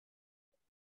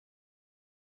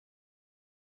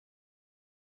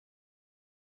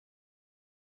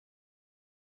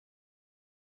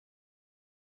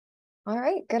All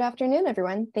right, good afternoon,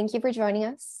 everyone. Thank you for joining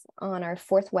us on our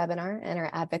fourth webinar in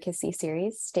our advocacy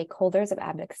series, Stakeholders of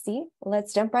Advocacy.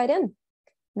 Let's jump right in.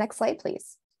 Next slide,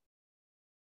 please.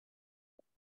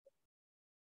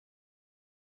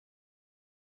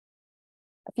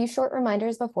 A few short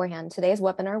reminders beforehand. Today's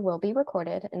webinar will be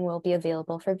recorded and will be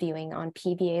available for viewing on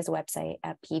PVA's website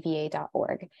at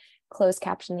pva.org. Closed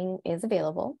captioning is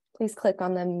available. Please click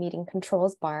on the meeting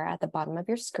controls bar at the bottom of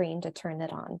your screen to turn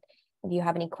it on. If you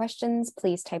have any questions,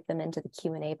 please type them into the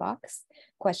Q&A box.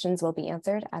 Questions will be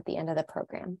answered at the end of the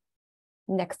program.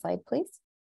 Next slide, please.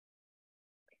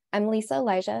 I'm Lisa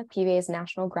Elijah, PVA's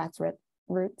National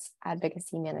Grassroots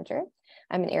Advocacy Manager.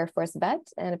 I'm an Air Force vet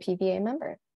and a PVA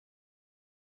member.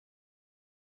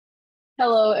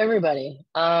 Hello, everybody.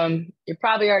 You're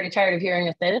probably already tired of hearing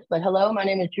us say this, but hello, my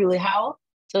name is Julie Howell,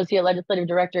 Associate Legislative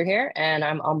Director here, and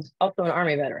I'm also an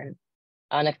Army veteran.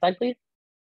 Next slide, please.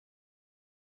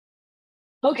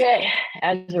 Okay,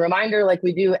 as a reminder, like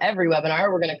we do every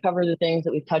webinar, we're going to cover the things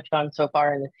that we've touched on so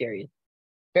far in the series.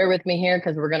 Bear with me here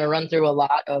because we're going to run through a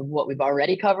lot of what we've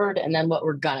already covered and then what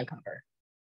we're going to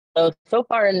cover. So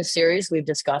far in the series, we've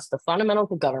discussed the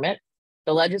fundamentals of government,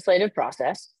 the legislative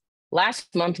process.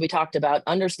 Last month, we talked about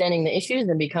understanding the issues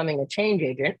and becoming a change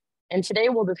agent. And today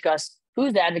we'll discuss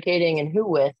who's advocating and who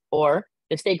with, or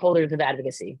the stakeholders of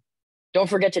advocacy. Don't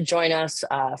forget to join us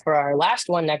for our last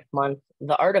one next month,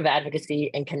 The Art of Advocacy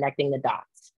and Connecting the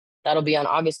Dots. That'll be on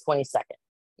August 22nd.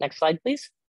 Next slide, please.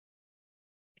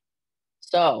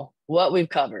 So what we've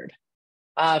covered.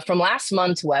 From last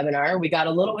month's webinar, we got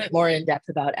a little bit more in depth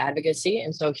about advocacy.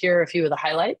 And so here are a few of the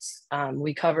highlights.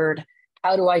 We covered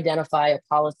how to identify a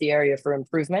policy area for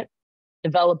improvement,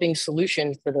 developing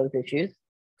solutions to those issues,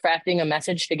 crafting a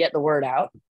message to get the word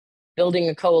out, building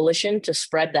a coalition to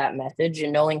spread that message,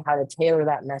 and knowing how to tailor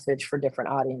that message for different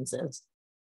audiences.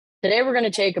 Today, we're going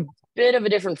to take a bit of a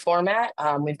different format.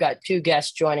 We've got two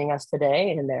guests joining us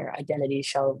today, and their identities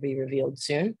shall be revealed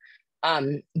soon.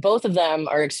 Both of them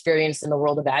are experienced in the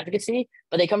world of advocacy,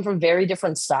 but they come from very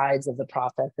different sides of the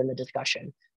process and the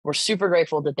discussion. We're super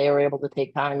grateful that they were able to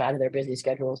take time out of their busy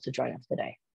schedules to join us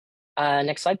today.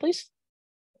 Next slide, please.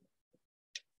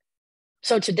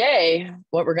 So today,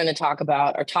 what we're going to talk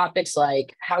about are topics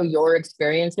like how your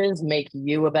experiences make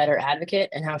you a better advocate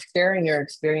and how sharing your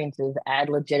experiences add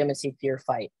legitimacy to your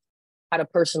fight, how to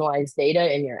personalize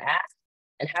data in your ask,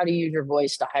 and how to use your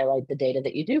voice to highlight the data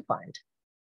that you do find.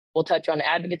 We'll touch on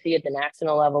advocacy at the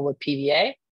national level with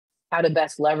PVA, how to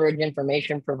best leverage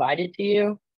information provided to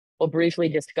you. We'll briefly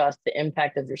discuss the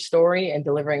impact of your story and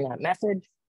delivering that message.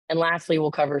 And lastly, we'll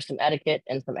cover some etiquette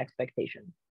and some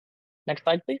expectations. Next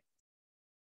slide, please.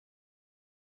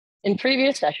 In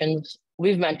previous sessions,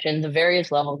 we've mentioned the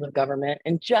various levels of government,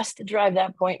 and just to drive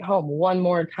that point home one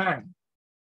more time,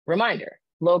 reminder,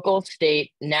 local, state,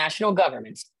 national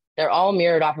governments, they're all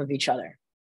mirrored off of each other.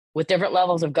 With different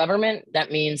levels of government,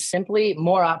 that means simply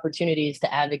more opportunities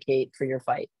to advocate for your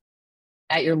fight.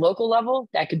 At your local level,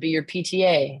 that could be your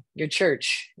PTA, your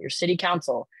church, your city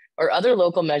council, or other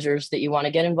local measures that you want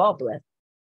to get involved with.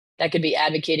 That could be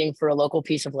advocating for a local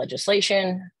piece of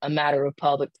legislation, a matter of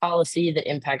public policy that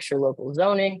impacts your local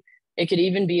zoning. It could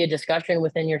even be a discussion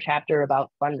within your chapter about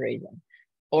fundraising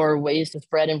or ways to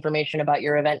spread information about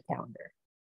your event calendar.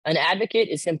 An advocate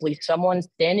is simply someone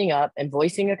standing up and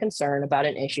voicing a concern about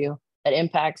an issue that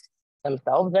impacts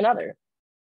themselves and others.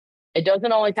 It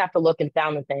doesn't always have to look and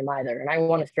sound the same either, and I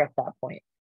want to stress that point.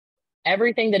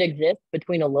 Everything that exists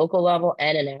between a local level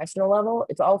and a national level,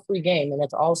 it's all free game and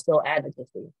it's all still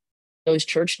advocacy. Those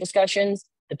church discussions,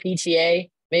 the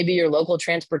PTA, maybe your local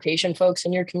transportation folks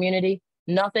in your community,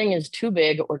 nothing is too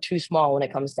big or too small when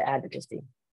it comes to advocacy.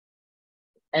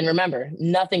 And remember,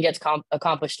 nothing gets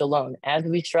accomplished alone. As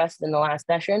we stressed in the last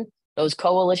session, those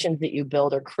coalitions that you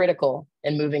build are critical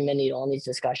in moving the needle in these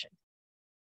discussions.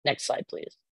 Next slide,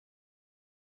 please.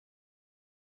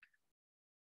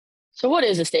 So what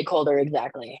is a stakeholder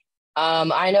exactly?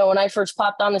 I know when I first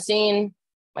popped on the scene,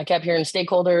 I kept hearing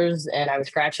stakeholders and I was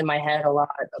scratching my head a lot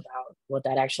about what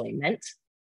that actually meant.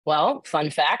 Well, fun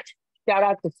fact, shout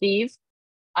out to Steve.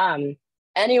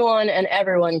 Anyone and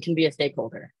everyone can be a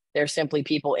stakeholder. They're simply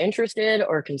people interested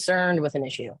or concerned with an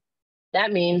issue.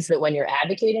 That means that when you're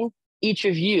advocating, each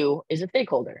of you is a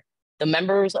stakeholder. The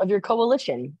members of your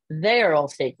coalition, they are all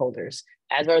stakeholders,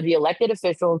 as are the elected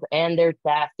officials and their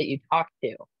staff that you talk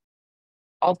to.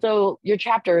 Also, your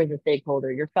chapter is a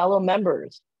stakeholder, your fellow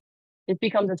members. This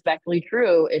becomes especially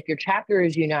true if your chapter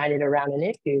is united around an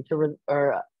issue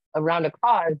or around a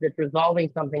cause that's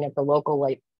resolving something at the local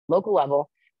level,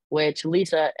 which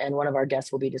Lisa and one of our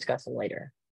guests will be discussing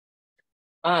later.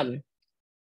 When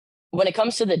it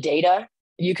comes to the data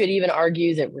You could even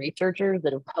argue that researchers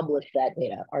that have published that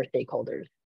data are stakeholders.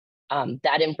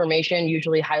 That information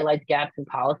usually highlights gaps in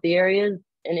policy areas.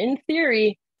 And in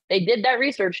theory, they did that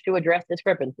research to address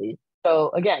discrepancies.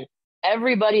 So again,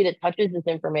 everybody that touches this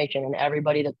information and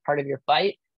everybody that's part of your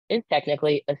fight is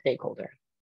technically a stakeholder.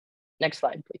 Next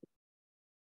slide, please.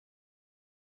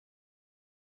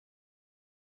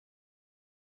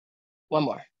 One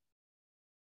more.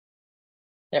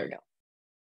 There we go.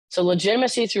 So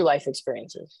legitimacy through life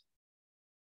experiences.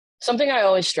 Something I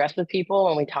always stress with people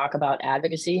when we talk about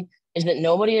advocacy is that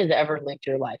nobody has ever lived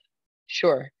your life.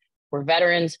 Sure, we're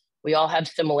veterans, we all have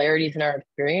similarities in our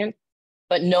experience,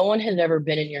 but no one has ever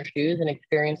been in your shoes and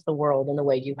experienced the world in the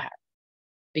way you have.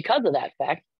 Because of that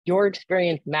fact, your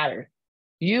experience matters.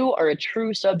 You are a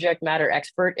true subject matter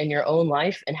expert in your own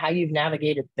life and how you've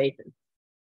navigated spaces.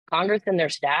 Congress and their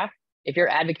staff, if you're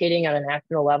advocating on a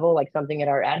national level, like something at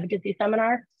our advocacy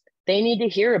seminar, they need to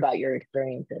hear about your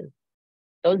experiences.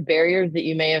 Those barriers that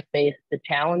you may have faced, the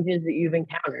challenges that you've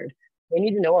encountered, they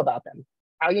need to know about them.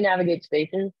 How you navigate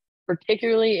spaces,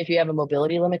 particularly if you have a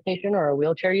mobility limitation or a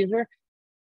wheelchair user,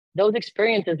 those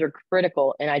experiences are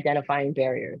critical in identifying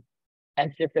barriers.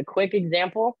 As just a quick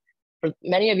example, for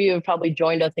many of you have probably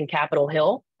joined us in Capitol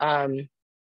Hill and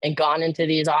gone into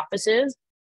these offices.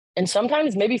 And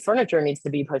sometimes maybe furniture needs to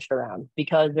be pushed around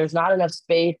because there's not enough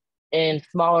space in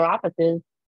smaller offices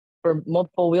for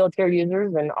multiple wheelchair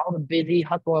users and all the busy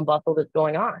hustle and bustle that's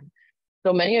going on.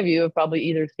 So many of you have probably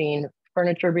either seen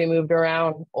furniture be moved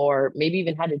around or maybe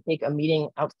even had to take a meeting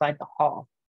outside the hall.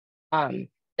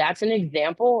 That's an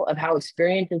example of how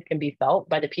experiences can be felt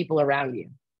by the people around you.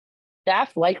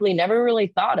 Staff likely never really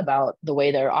thought about the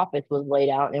way their office was laid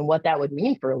out and what that would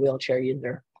mean for a wheelchair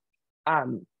user.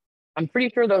 I'm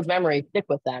pretty sure those memories stick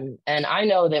with them. And I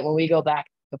know that when we go back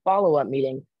to follow-up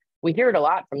meetings, we hear it a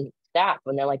lot from staff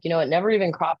when they're like, it never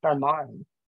even crossed our mind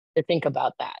to think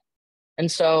about that.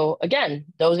 And so again,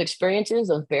 those experiences,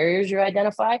 those barriers you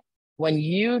identify, when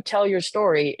you tell your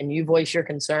story and you voice your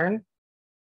concern,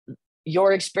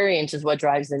 your experience is what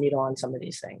drives the needle on some of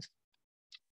these things.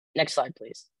 Next slide,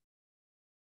 please.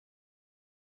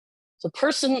 So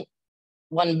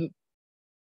one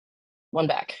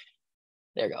back.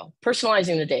 There you go.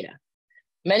 Personalizing the data.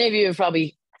 Many of you have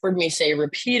probably heard me say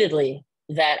repeatedly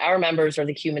that our members are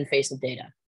the human face of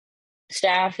data.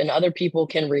 Staff and other people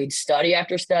can read study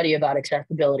after study about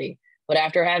accessibility, but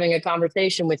after having a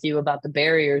conversation with you about the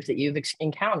barriers that you've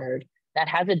encountered, that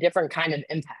has a different kind of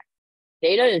impact.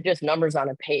 Data is just numbers on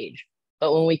a page,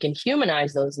 but when we can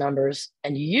humanize those numbers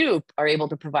and you are able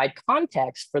to provide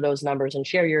context for those numbers and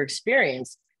share your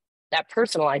experience, that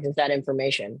personalizes that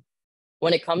information.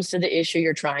 When it comes to the issue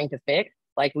you're trying to fix,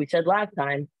 like we said last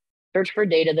time, search for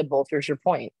data that bolsters your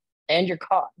point and your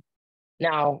cause.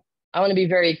 Now, I want to be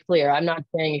very clear. I'm not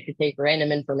saying you should take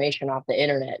random information off the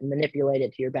internet and manipulate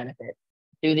it to your benefit.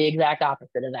 Do the exact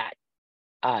opposite of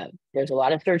that. There's a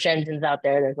lot of search engines out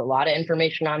there. There's a lot of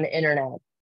information on the internet.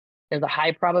 There's a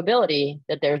high probability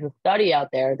that there's a study out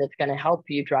there that's going to help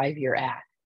you drive your ask.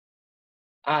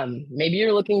 Maybe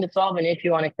you're looking to solve an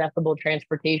issue on accessible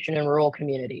transportation in rural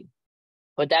communities.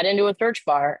 Put that into a search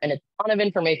bar and a ton of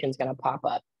information is going to pop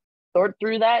up. Sort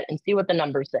through that and see what the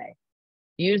numbers say.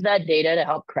 Use that data to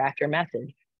help craft your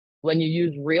message. When you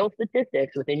use real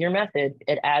statistics within your message,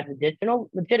 it adds additional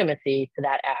legitimacy to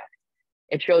that ask.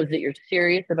 It shows that you're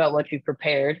serious about what you've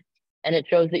prepared, and it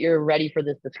shows that you're ready for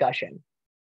this discussion.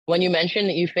 When you mention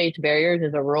that you face barriers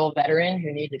as a rural veteran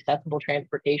who needs accessible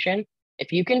transportation,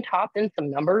 if you can toss in some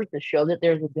numbers to show that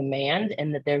there's a demand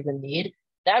and that there's a need,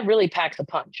 that really packs a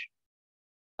punch.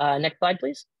 Next slide,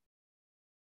 please.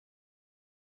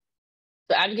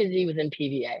 So advocacy within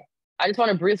PVA. I just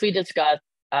want to briefly discuss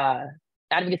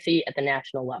advocacy at the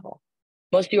national level.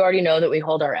 Most of you already know that we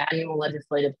hold our annual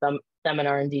legislative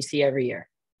seminar in DC every year.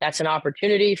 That's an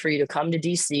opportunity for you to come to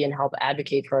DC and help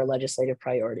advocate for our legislative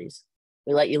priorities.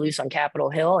 We let you loose on Capitol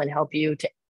Hill and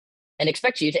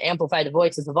expect you to amplify the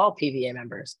voices of all PVA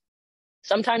members.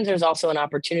 Sometimes there's also an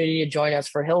opportunity to join us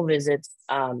for Hill visits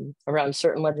around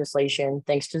certain legislation,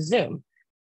 thanks to Zoom.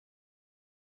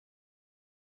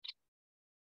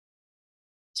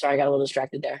 Sorry, I got a little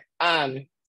distracted there.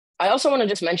 I also want to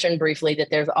just mention briefly that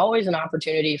there's always an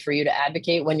opportunity for you to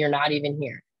advocate when you're not even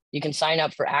here. You can sign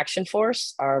up for Action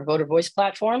Force, our voter voice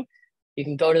platform. You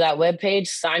can go to that webpage,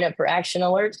 sign up for action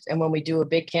alerts, and when we do a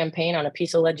big campaign on a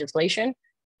piece of legislation,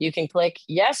 you can click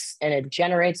yes, and it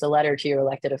generates a letter to your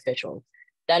elected officials.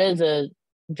 That is a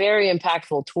very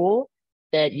impactful tool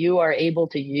that you are able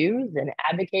to use and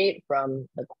advocate from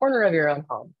the corner of your own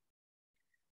home.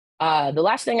 The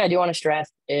last thing I do want to stress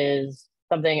is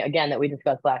something, again, that we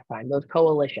discussed last time, those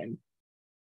coalitions.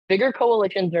 bigger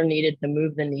coalitions are needed to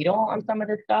move the needle on some of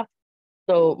this stuff.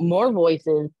 So more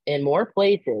voices in more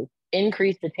places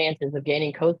increase the chances of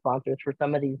gaining co-sponsors for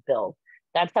some of these bills.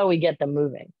 That's how we get them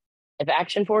moving. If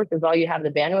Action Force is all you have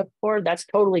the bandwidth for, that's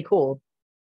totally cool.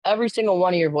 Every single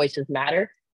one of your voices matter,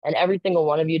 and every single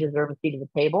one of you deserve a seat at the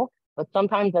table, but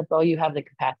sometimes that's all you have the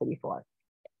capacity for.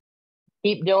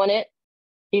 Keep doing it.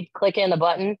 Keep clicking the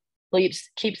button.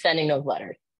 Please keep sending those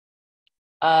letters.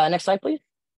 Next slide, please.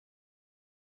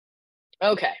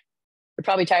 Okay. You're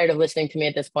probably tired of listening to me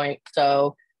at this point,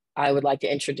 so I would like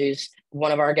to introduce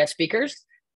one of our guest speakers.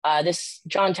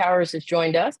 John Towers has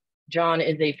joined us. John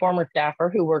is a former staffer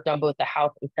who worked on both the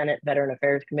House and Senate Veteran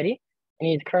Affairs Committee, and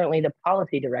he's currently the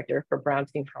policy director for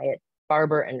Brownstein Hyatt,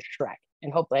 Barber, and Schreck.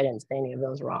 And hopefully I didn't say any of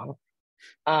those wrong.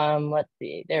 Let's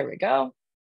see, there we go.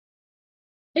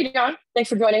 Hey, John,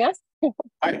 thanks for joining us.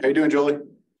 Hi, how you doing, Julie?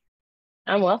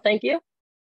 I'm well, thank you.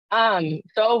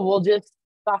 So we'll just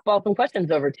softball some questions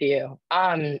over to you.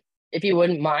 If you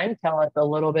wouldn't mind, tell us a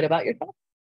little bit about yourself.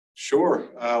 Sure.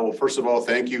 Well, first of all,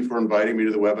 thank you for inviting me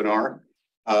to the webinar.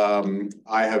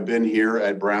 I have been here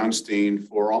at Brownstein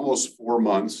for almost 4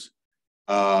 months,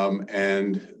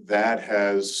 and that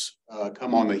has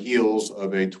come on the heels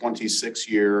of a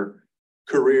 26-year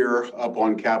career up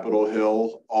on Capitol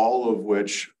Hill, all of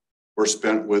which were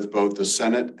spent with both the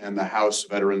Senate and the House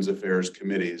Veterans Affairs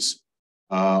Committees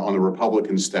on the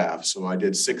Republican staff. So I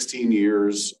did 16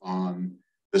 years on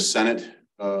the Senate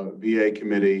VA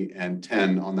committee and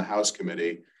 10 on the House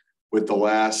committee, with the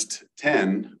last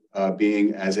 10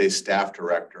 being as a staff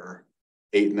director,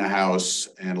 8 in the House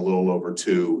and a little over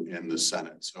 2 in the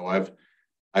Senate. So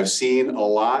I've seen a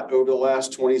lot over the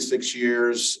last 26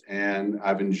 years, and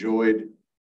I've enjoyed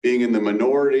being in the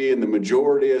minority and the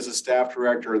majority as a staff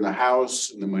director in the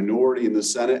House and the minority in the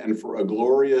Senate. And for a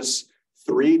glorious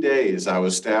 3 days, I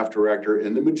was staff director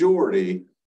in the majority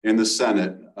in the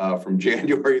Senate from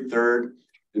January 3rd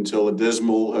until a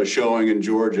dismal showing in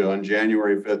Georgia on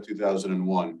January 5th,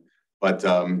 2001. But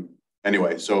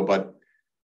anyway,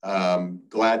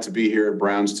 glad to be here at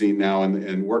Brownstein now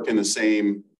and work in the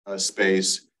same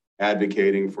space,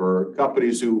 advocating for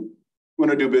companies who want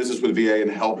to do business with VA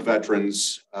and help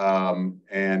veterans,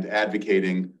 and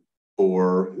advocating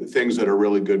for things that are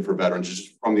really good for veterans,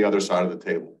 just from the other side of the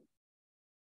table.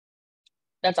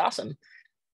 That's awesome.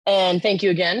 And thank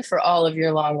you again for all of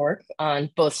your long work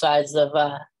on both sides of,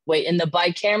 in the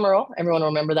bicameral, everyone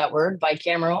remember that word,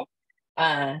 bicameral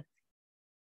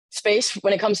space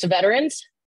when it comes to veterans.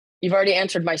 You've already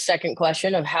answered my second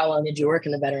question of how long did you work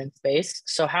in the veteran space.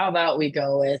 So how about we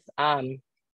go with,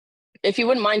 if you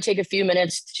wouldn't mind, take a few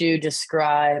minutes to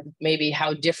describe maybe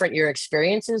how different your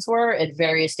experiences were at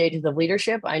various stages of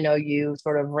leadership. I know you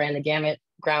sort of ran the gamut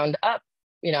ground up,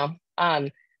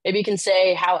 maybe you can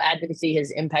say how advocacy has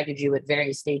impacted you at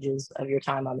various stages of your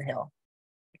time on the Hill.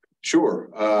 Sure.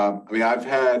 I've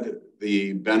had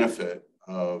the benefit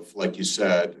of, like you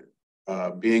said,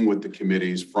 being with the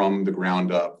committees from the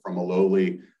ground up, from a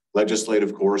lowly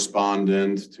legislative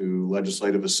correspondent to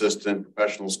legislative assistant,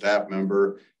 professional staff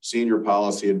member, senior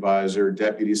policy advisor,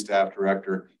 deputy staff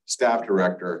director,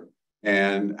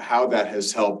 and how that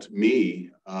has helped me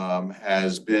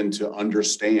has been to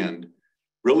understand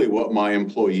really what my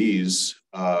employees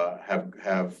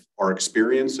are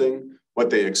experiencing, what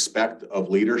they expect of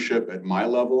leadership at my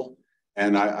level.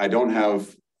 And I don't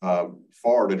have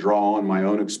far to draw on my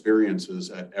own experiences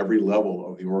at every level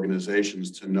of the organizations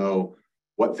to know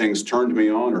what things turned me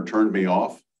on or turned me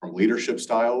off from leadership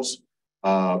styles.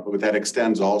 But that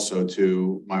extends also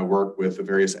to my work with the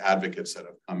various advocates that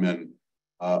have come in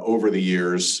over the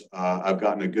years. I've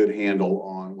gotten a good handle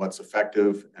on what's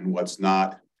effective and what's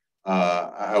not.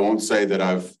 I won't say that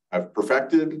I've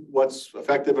perfected what's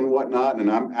effective and whatnot. And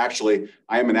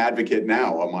I am an advocate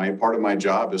now. Part of my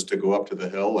job is to go up to the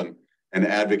Hill and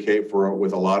advocate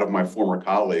with a lot of my former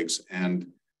colleagues. And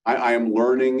I am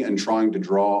learning and trying to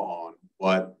draw on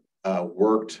what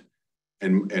worked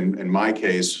in my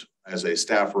case as a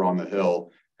staffer on the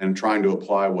Hill, and trying to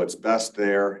apply what's best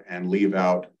there and leave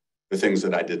out the things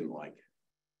that I didn't like.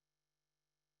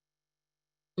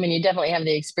 I mean, you definitely have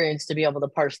the experience to be able to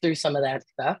parse through some of that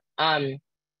stuff.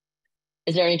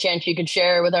 Is there any chance you could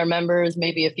share with our members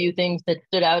maybe a few things that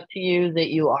stood out to you that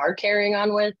you are carrying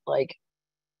on with? Like,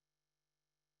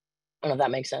 I don't know if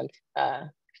that makes sense.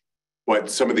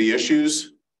 Some of the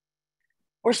issues?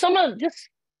 Or some of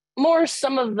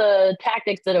the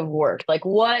tactics that have worked, like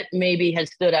what maybe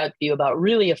has stood out to you about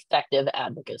really effective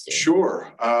advocacy?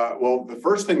 Sure. Well, the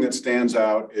first thing that stands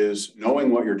out is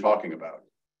knowing what you're talking about.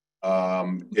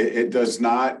 It does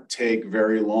not take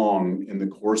very long in the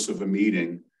course of a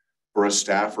meeting for a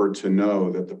staffer to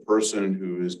know that the person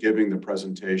who is giving the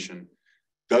presentation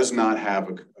does not have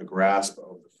a grasp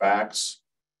of the facts,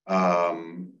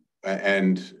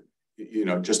 and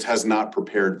just has not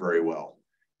prepared very well.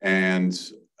 And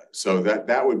so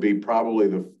that would be probably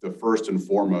the first and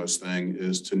foremost thing,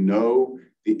 is to know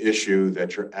the issue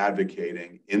that you're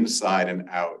advocating inside and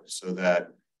out, so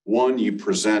that one, you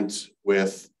present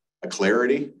with a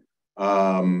clarity,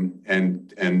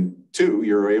 and two,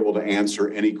 you're able to answer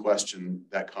any question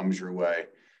that comes your way.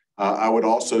 I would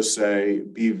also say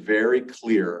be very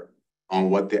clear on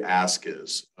what the ask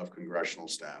is of congressional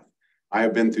staff. I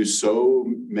have been through so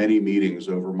many meetings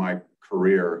over my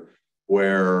career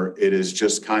where it is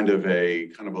just kind of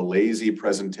a lazy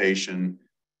presentation,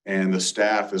 and the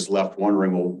staff is left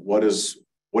wondering, well, what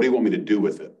do you want me to do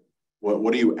with it?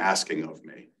 What are you asking of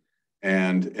me?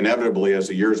 And inevitably, as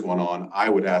the years went on, I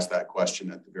would ask that question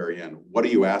at the very end. What are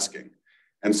you asking?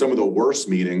 And some of the worst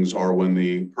meetings are when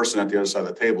the person at the other side of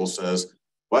the table says,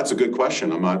 well, that's a good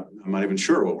question. I'm not even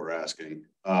sure what we're asking.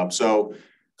 So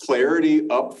clarity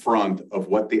up front of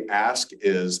what the ask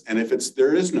is. And if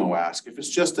there is no ask, if it's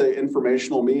just an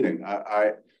informational meeting,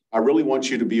 I really want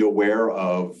you to be aware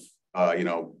of,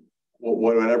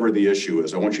 whatever the issue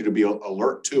is. I want you to be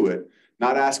alert to it,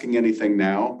 not asking anything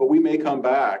now, but we may come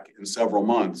back in several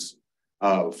months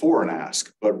for an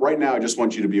ask. But right now, I just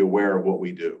want you to be aware of what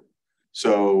we do.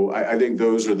 So I think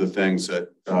those are the things that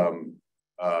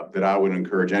that I would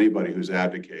encourage anybody who's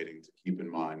advocating to keep in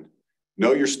mind.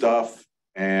 Know your stuff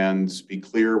and be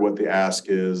clear what the ask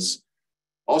is.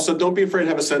 Also, don't be afraid to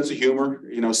have a sense of humor.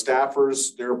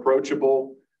 Staffers, they're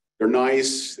approachable, they're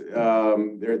nice,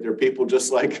 they're people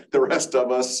just like the rest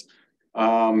of us.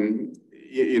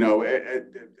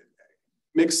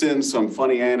 Mix in some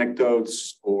funny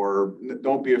anecdotes, or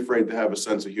don't be afraid to have a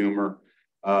sense of humor.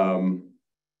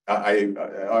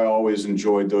 I always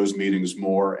enjoyed those meetings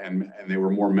more, and they were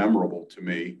more memorable to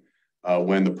me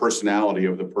when the personality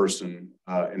of the person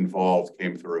involved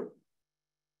came through.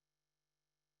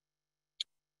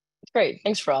 Great,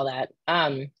 thanks for all that.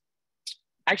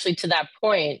 Actually, to that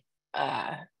point,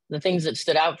 the things that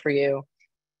stood out for you,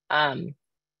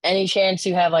 any chance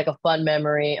you have like a fun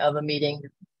memory of a meeting,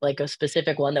 like a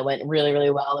specific one that went really,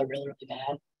 really well or really, really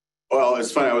bad? Well,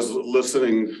 it's funny. I was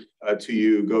listening to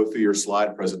you go through your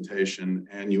slide presentation,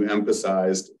 and you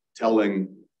emphasized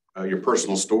telling your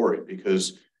personal story,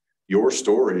 because your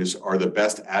stories are the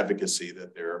best advocacy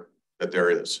that there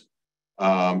is.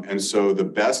 And so the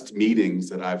best meetings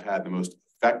that I've had, the most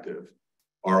effective,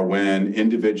 are when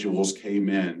individuals came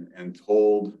in and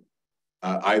told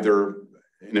either,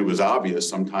 and it was obvious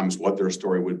sometimes what their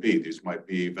story would be. These might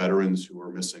be veterans who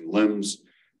were missing limbs.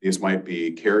 These might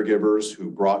be caregivers who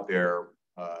brought their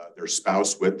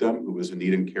spouse with them who was in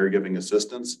need of caregiving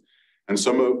assistance. And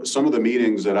some of the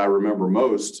meetings that I remember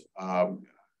most,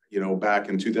 back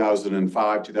in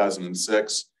 2005,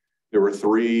 2006, there were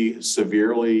 3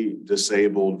 severely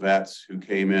disabled vets who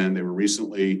came in. They were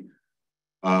recently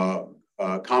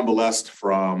convalesced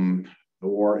from the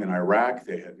war in Iraq.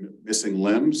 They had missing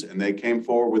limbs, and they came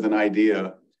forward with an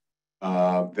idea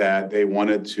that they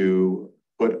wanted to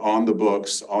put on the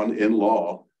books, in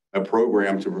law, a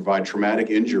program to provide traumatic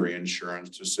injury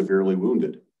insurance to severely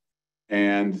wounded.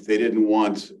 And they didn't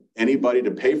want anybody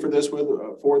to pay for this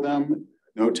for them,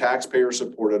 no taxpayer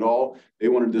support at all. They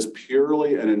wanted this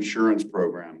purely an insurance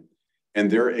program.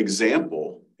 And their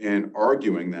example in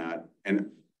arguing that, and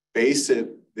they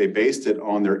based it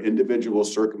on their individual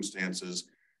circumstances,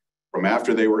 from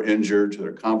after they were injured to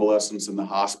their convalescence in the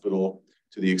hospital,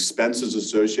 to the expenses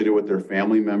associated with their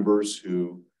family members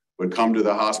who would come to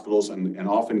the hospitals and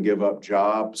often give up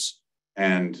jobs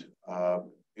and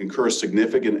incur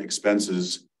significant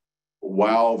expenses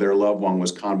while their loved one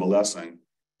was convalescing.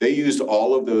 They used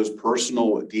all of those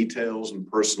personal details and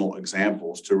personal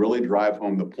examples to really drive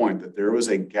home the point that there was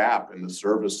a gap in the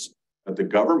service that the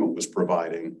government was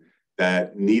providing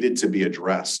that needed to be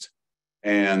addressed.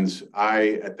 And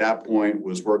I, at that point,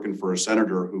 was working for a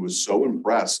senator who was so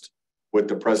impressed with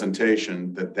the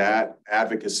presentation that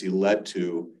advocacy led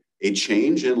to a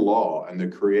change in law and the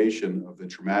creation of the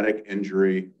traumatic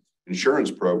injury insurance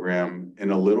program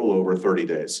in a little over 30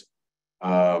 days.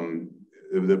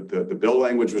 The bill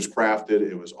language was crafted.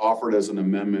 It was offered as an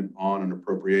amendment on an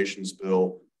appropriations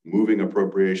bill, moving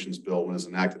appropriations bill when it was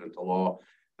enacted into law.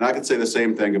 And I could say the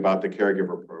same thing about the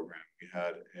caregiver program. We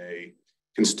had a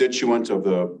constituent of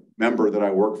the member that I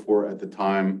worked for at the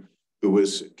time who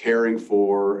was caring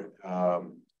for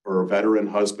her veteran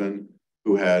husband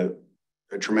who had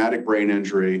a traumatic brain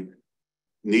injury,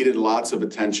 needed lots of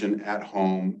attention at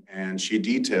home. And she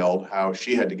detailed how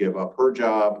she had to give up her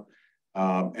job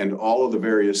and all of the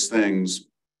various things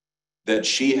that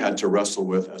she had to wrestle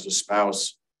with as a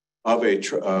spouse of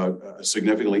a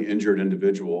significantly injured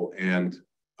individual. And,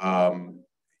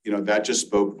 that just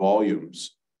spoke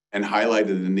volumes and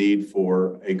highlighted the need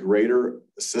for a greater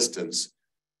assistance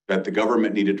that the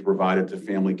government needed to provide it to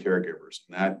family caregivers.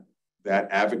 And that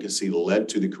advocacy led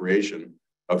to the creation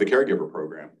of the caregiver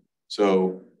program.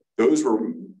 So those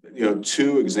were,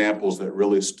 two examples that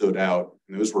really stood out.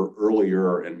 And those were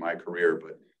earlier in my career,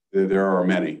 but there are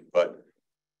many. But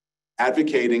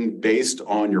advocating based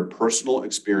on your personal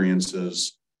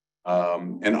experiences,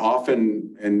 and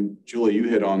often, and Julie, you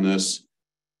hit on this,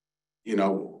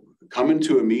 coming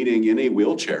to a meeting in a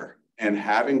wheelchair and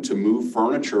having to move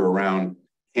furniture around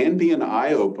can be an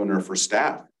eye opener for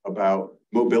staff about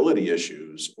mobility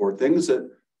issues or things that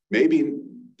maybe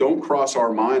don't cross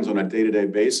our minds on a day-to-day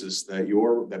basis that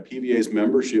PVA's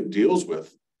membership deals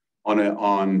with on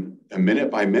a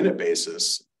minute-by-minute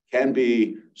basis can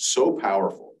be so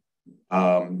powerful.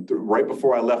 Right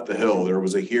before I left the Hill, there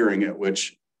was a hearing at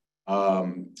which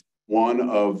one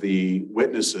of the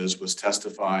witnesses was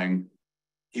testifying.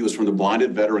 He was from the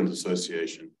Blinded Veterans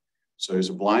Association. So he's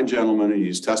a blind gentleman, and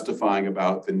he's testifying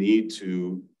about the need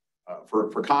to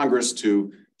for Congress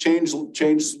to change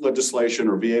legislation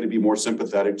or VA to be more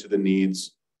sympathetic to the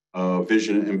needs of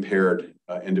vision impaired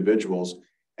individuals.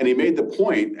 And he made the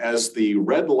point as the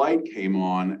red light came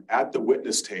on at the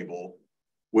witness table,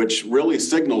 which really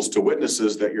signals to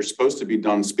witnesses that you're supposed to be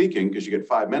done speaking because you get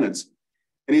 5 minutes.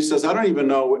 And he says, I don't even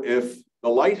know if the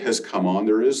light has come on.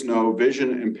 There is no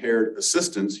vision impaired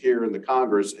assistance here in the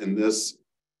Congress in this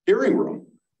hearing room,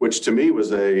 which to me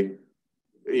was I've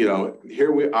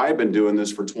been doing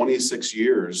this for 26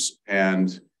 years,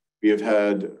 and we have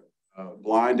had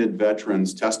blinded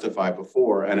veterans testify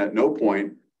before, and at no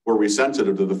point were we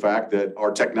sensitive to the fact that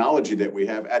our technology that we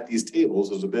have at these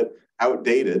tables is a bit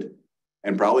outdated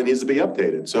and probably needs to be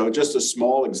updated. So just a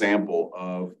small example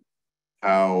of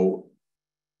how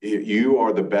you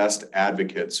are the best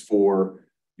advocates for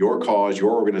your cause,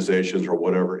 your organizations, or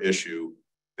whatever issue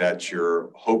that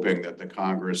you're hoping that the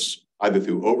Congress, either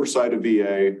through oversight of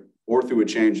VA or through a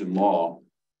change in law,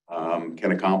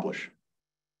 can accomplish.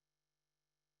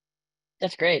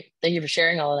 That's great. Thank you for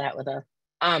sharing all of that with us.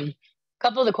 A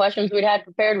couple of the questions we'd had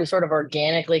prepared, we sort of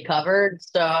organically covered.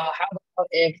 So how about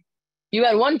if you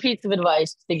had one piece of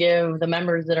advice to give the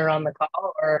members that are on the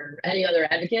call or any other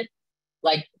advocate,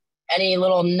 like any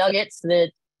little nuggets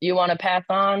that you want to pass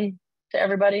on to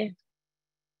everybody?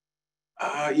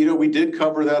 We did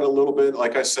cover that a little bit.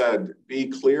 Like I said, be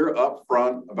clear up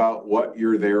front about what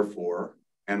you're there for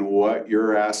and what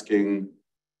you're asking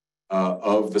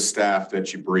of the staff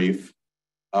that you brief.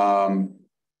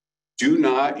 Do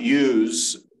not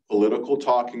use political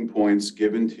talking points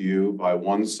given to you by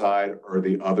one side or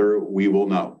the other. We will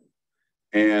know.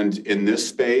 And in this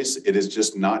space, it is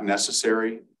just not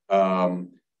necessary.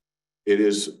 It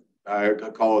is, I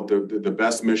call it the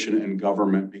best mission in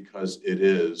government because it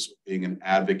is being an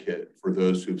advocate for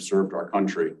those who've served our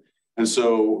country. And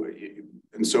so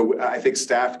I think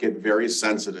staff get very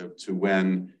sensitive to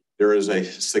when there is a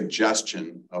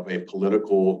suggestion of a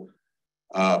political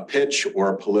pitch or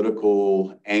a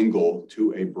political angle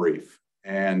to a brief.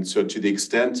 And so to the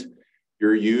extent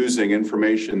you're using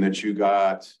information that you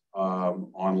got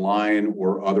online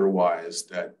or otherwise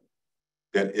that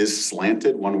is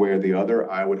slanted one way or the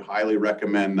other, I would highly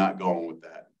recommend not going with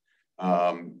that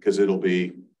because it'll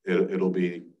be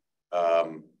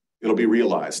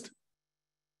realized.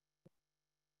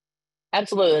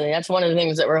 Absolutely. That's one of the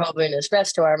things that we're hoping to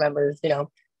stress to our members, the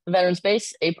veteran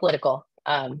space, apolitical.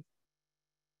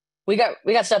 We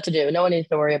got stuff to do. No one needs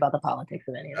to worry about the politics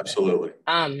of any of it. Absolutely.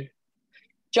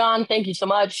 John, thank you so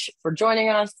much for joining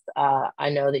us. I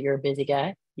know that you're a busy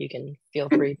guy. You can feel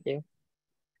free to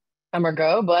come or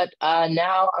go, but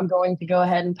now I'm going to go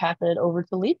ahead and pass it over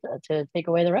to Lisa to take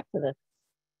away the rest of this.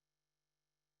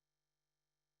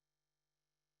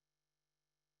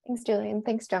 Thanks, Julian.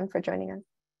 Thanks, John, for joining us.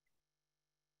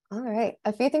 All right,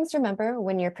 a few things to remember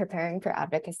when you're preparing for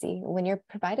advocacy. When you're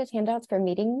provided handouts for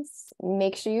meetings,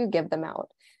 make sure you give them out.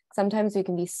 Sometimes we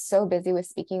can be so busy with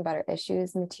speaking about our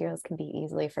issues, materials can be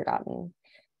easily forgotten.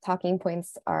 Talking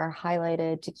points are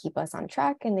highlighted to keep us on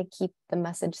track and to keep the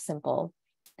message simple.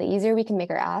 The easier we can make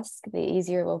our ask, the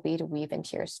easier it will be to weave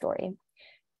into your story.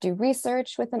 Do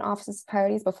research with an office's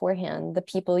priorities beforehand, the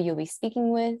people you'll be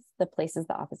speaking with, the places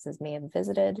the offices may have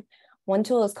visited. One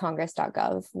tool is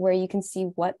congress.gov, where you can see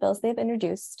what bills they've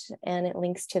introduced, and it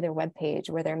links to their webpage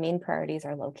where their main priorities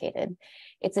are located.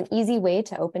 It's an easy way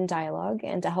to open dialogue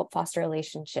and to help foster a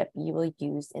relationship you will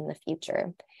use in the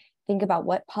future. Think about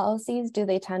what policies do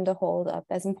they tend to hold up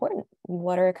as important?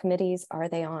 What committees are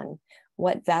they on?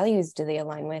 What values do they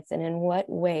align with? And in what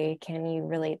way can you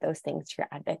relate those things to your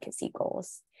advocacy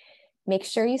goals? Make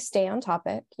sure you stay on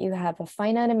topic. You have a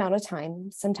finite amount of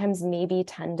time, sometimes maybe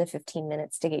 10 to 15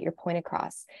 minutes to get your point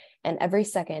across. And every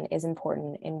second is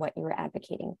important in what you are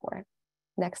advocating for.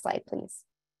 Next slide, please.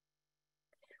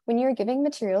 When you're giving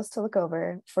materials to look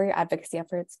over for your advocacy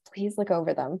efforts, please look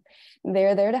over them.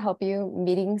 They're there to help you.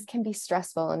 Meetings can be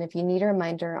stressful, and if you need a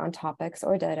reminder on topics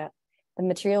or data, the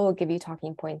material will give you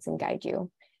talking points and guide you.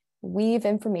 Weave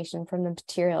information from the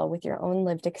material with your own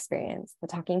lived experience. The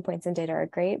talking points and data are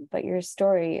great, but your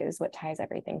story is what ties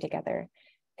everything together.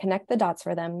 Connect the dots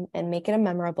for them and make it a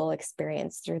memorable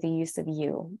experience through the use of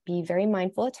you. Be very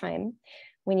mindful of time.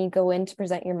 When you go in to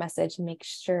present your message, make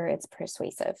sure it's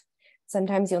persuasive.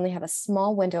 Sometimes you only have a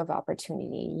small window of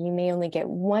opportunity. You may only get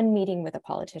one meeting with a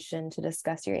politician to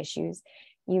discuss your issues.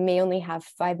 You may only have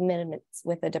 5 minutes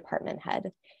with a department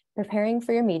head. Preparing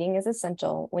for your meeting is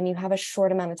essential when you have a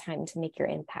short amount of time to make your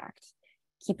impact.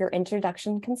 Keep your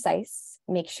introduction concise.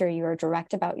 Make sure you are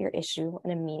direct about your issue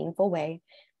in a meaningful way,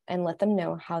 and let them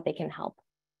know how they can help.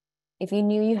 If you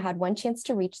knew you had one chance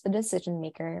to reach the decision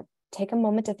maker, take a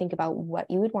moment to think about what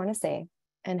you would want to say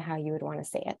and how you would want to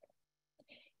say it.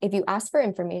 If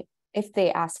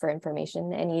they ask for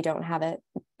information and you don't have it,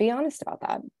 be honest about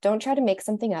that. Don't try to make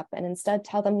something up, and instead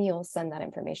tell them you'll send that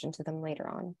information to them later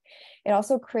on. It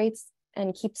also creates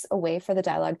and keeps a way for the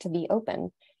dialogue to be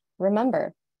open.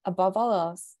 Remember, above all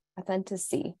else,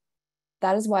 authenticity.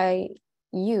 That is why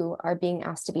you are being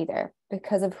asked to be there,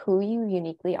 because of who you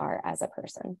uniquely are as a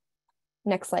person.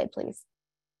 Next slide, please.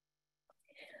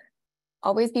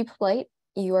 Always be polite.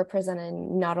 You are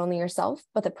presenting not only yourself,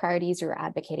 but the priorities you're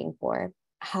advocating for.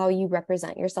 How you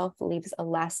represent yourself leaves a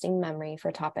lasting memory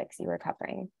for topics you are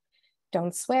covering.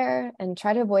 Don't swear, and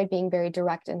try to avoid being very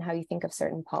direct in how you think of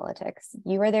certain politics.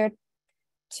 You are there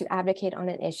to advocate on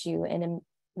an issue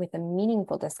with a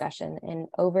meaningful discussion, and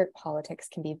overt politics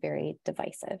can be very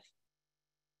divisive.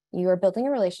 You are building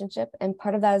a relationship, and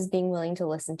part of that is being willing to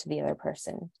listen to the other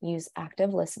person. Use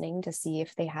active listening to see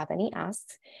if they have any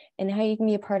asks and how you can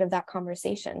be a part of that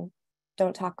conversation.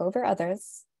 Don't talk over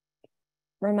others.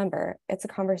 Remember, it's a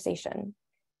conversation.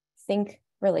 Think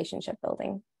relationship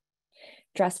building.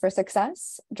 Dress for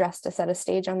success. Dress to set a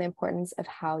stage on the importance of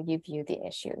how you view the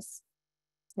issues.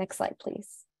 Next slide,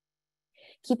 please.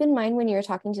 Keep in mind when you're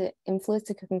talking to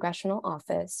influence a congressional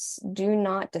office, do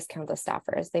not discount the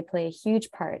staffers. They play a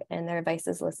huge part, and their advice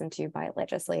is listened to by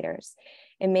legislators.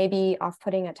 It may be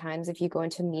off-putting at times if you go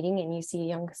into a meeting and you see a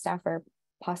young staffer,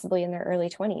 possibly in their early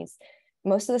 20s.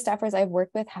 Most of the staffers I've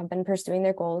worked with have been pursuing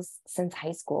their goals since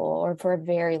high school or for a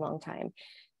very long time.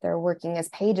 They're working as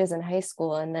pages in high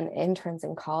school and then interns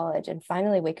in college, and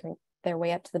finally waking their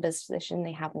way up to the position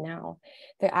they have now.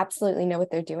 They absolutely know what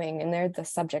they're doing, and they're the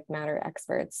subject matter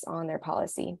experts on their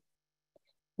policy.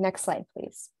 Next slide,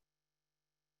 please.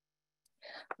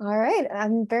 All right,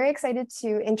 I'm very excited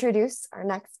to introduce our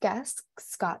next guest,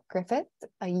 Scott Griffith,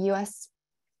 a U.S.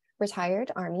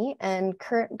 retired Army and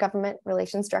current Government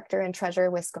Relations Director and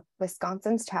Treasurer with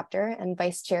Wisconsin's chapter and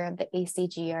Vice Chair of the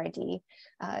ACGRD.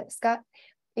 Scott,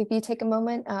 if you take a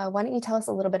moment, why don't you tell us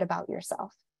a little bit about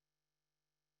yourself?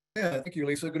 Yeah, thank you,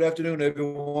 Lisa. Good afternoon,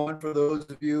 everyone. For those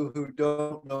of you who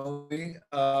don't know me,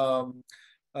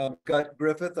 I'm Scott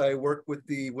Griffith. I work with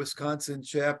the Wisconsin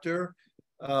chapter.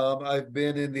 I've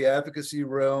been in the advocacy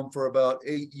realm for about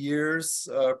 8 years.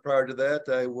 Prior to that,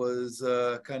 I was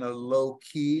kind of low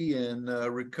key and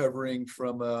recovering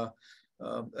from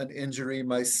an injury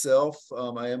myself.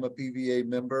 I am a PVA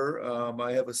member.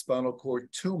 I have a spinal cord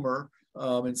tumor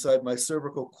inside my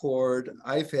cervical cord.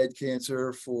 I've had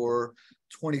cancer for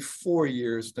 24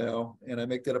 years now, and I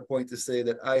make that a point to say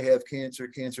that I have cancer.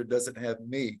 Cancer doesn't have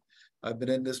me. I've been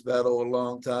in this battle a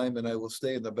long time, and I will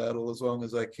stay in the battle as long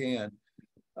as I can.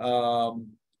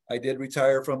 I did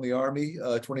retire from the Army,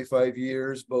 25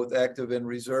 years, both active and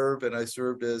reserve, and I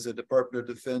served as a Department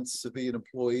of Defense civilian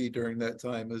employee during that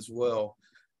time as well.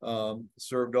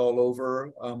 Served all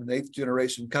over. I'm an 8th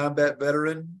generation combat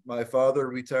veteran. My father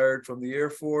retired from the Air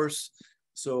Force.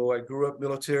 So I grew up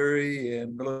military,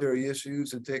 and military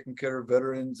issues and taking care of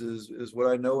veterans is what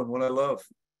I know and what I love.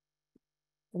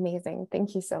 Amazing.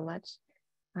 Thank you so much.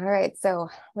 All right, so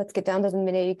let's get down to the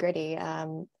nitty-gritty.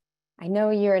 I know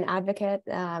you're an advocate,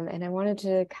 and I wanted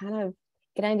to kind of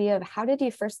get an idea of how did you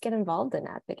first get involved in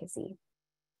advocacy?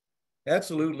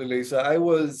 Absolutely, Lisa. I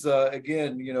was,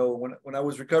 again, you know, when I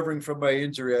was recovering from my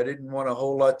injury, I didn't want a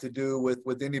whole lot to do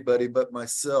with anybody but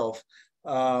myself.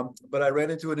 But I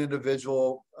ran into an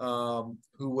individual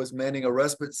who was manning a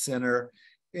respite center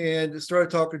and started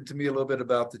talking to me a little bit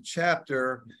about the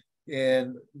chapter.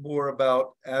 and more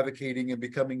about advocating and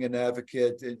becoming an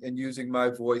advocate and using my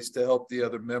voice to help the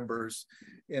other members.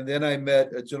 And then I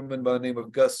met a gentleman by the name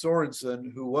of Gus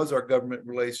Sorensen, who was our government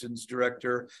relations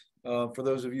director. For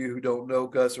those of you who don't know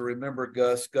Gus or remember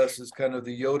Gus, Gus is kind of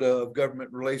the Yoda of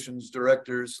government relations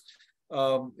directors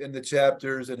in the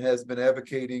chapters, and has been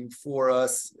advocating for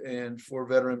us and for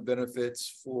veteran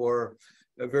benefits for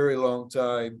a very long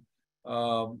time.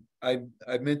 I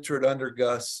mentored under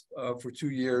Gus for 2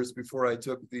 years before I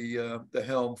took the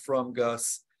helm from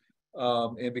Gus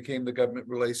and became the government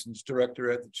relations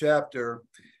director at the chapter.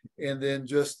 And then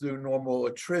just through normal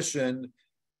attrition,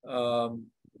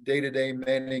 day-to-day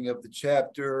manning of the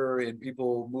chapter and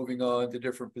people moving on to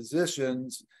different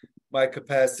positions, my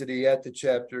capacity at the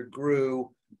chapter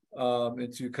grew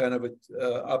into kind of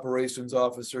a operations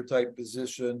officer type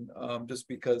position, just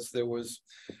because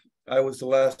I was the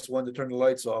last one to turn the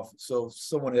lights off, so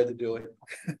someone had to do it.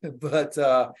 But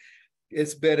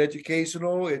it's been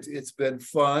educational. It's been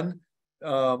fun.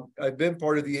 I've been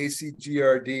part of the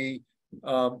ACGRD,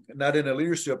 not in a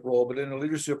leadership role, but in a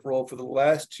leadership role for the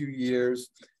last 2 years.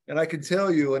 And I can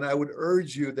tell you, and I would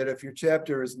urge you, that if your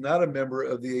chapter is not a member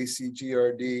of the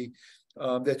ACGRD,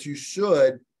 that you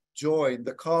should join.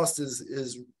 The cost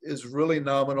is really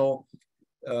nominal.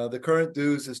 The current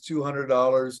dues is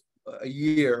 $200 a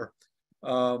year,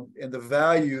 and the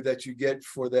value that you get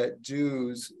for that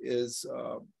dues is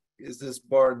this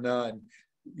bar none.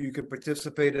 You can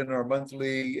participate in our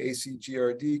monthly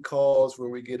ACGRD calls, where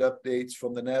we get updates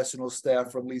from the national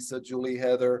staff, from Lisa, Julie,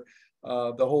 Heather,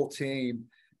 the whole team,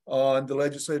 on the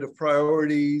legislative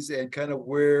priorities and kind of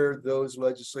where those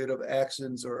legislative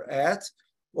actions are at,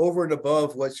 over and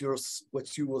above what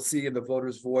you will see in the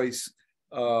Voters' Voice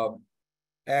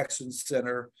Action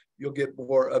Center. You'll get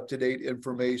more up-to-date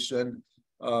information,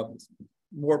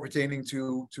 more pertaining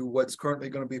to what's currently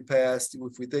going to be passed,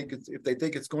 if they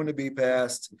think it's going to be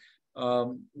passed,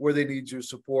 where they need your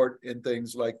support and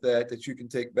things like that you can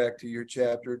take back to your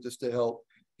chapter just to help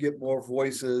get more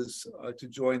voices to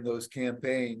join those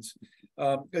campaigns.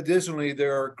 Additionally,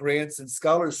 there are grants and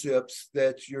scholarships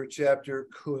that your chapter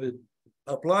could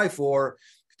apply for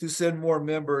to send more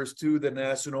members to the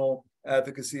National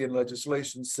Advocacy and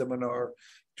Legislation Seminar.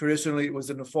 Traditionally, it was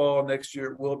in the fall. Next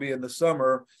year, it will be in the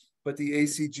summer. But the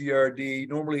ACGRD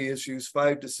normally issues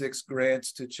 5 to 6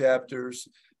 grants to chapters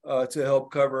to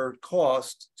help cover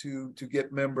costs to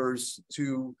get members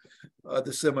to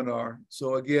the seminar.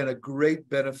 So again, a great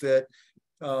benefit.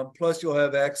 Plus, you'll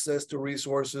have access to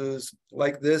resources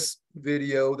like this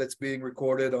video that's being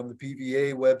recorded on the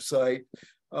PVA website,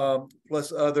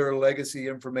 plus other legacy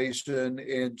information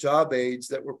and job aids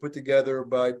that were put together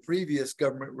by previous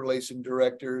government relations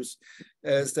directors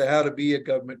as to how to be a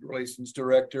government relations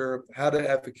director, how to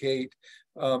advocate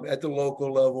at the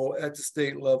local level, at the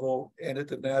state level, and at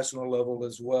the national level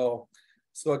as well.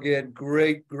 So again,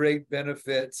 great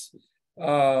benefits.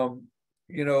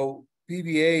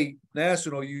 PVA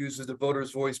National uses the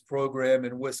Voters' Voice program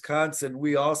in Wisconsin.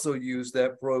 We also use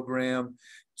that program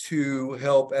to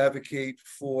help advocate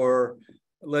for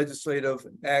legislative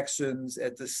actions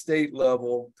at the state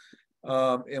level.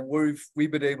 And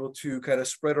we've been able to kind of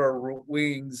spread our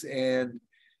wings and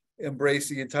embrace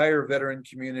the entire veteran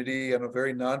community on a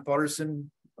very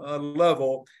nonpartisan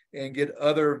level, and get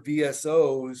other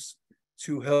VSOs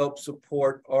to help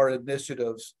support our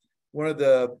initiatives. One of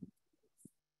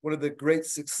the great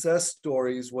success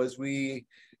stories was we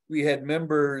had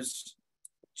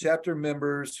chapter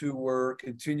members who were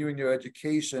continuing their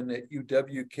education at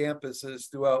UW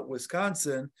campuses throughout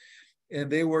Wisconsin,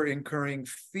 and they were incurring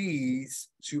fees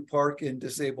to park in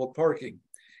disabled parking,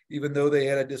 even though they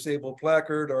had a disabled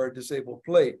placard or a disabled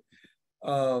plate.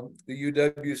 The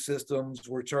UW systems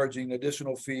were charging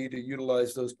additional fee to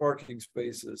utilize those parking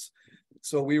spaces.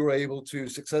 So we were able to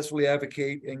successfully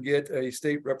advocate and get a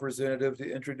state representative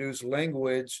to introduce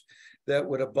language that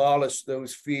would abolish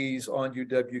those fees on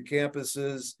UW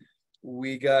campuses.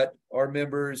 We got our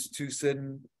members to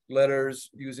send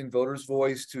letters using Voters'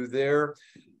 Voice to their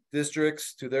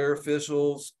districts, to their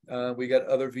officials. We got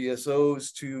other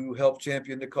VSOs to help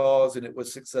champion the cause, and it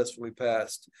was successfully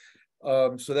passed.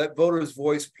 So that Voters'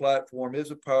 Voice platform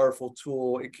is a powerful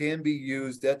tool. It can be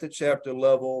used at the chapter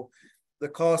level. The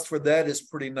cost for that is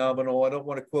pretty nominal. I don't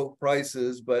want to quote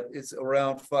prices, but it's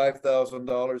around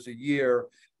 $5,000 a year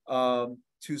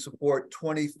to support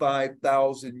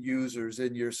 25,000 users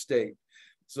in your state.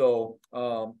 So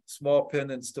small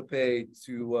penance to pay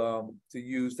to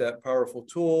use that powerful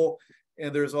tool.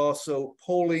 And there's also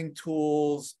polling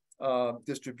tools,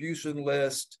 distribution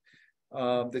list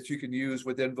that you can use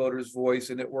within Voters' Voice,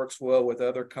 and it works well with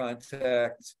other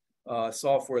contact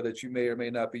software that you may or may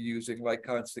not be using, like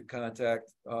Constant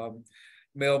Contact,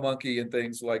 MailMonkey, and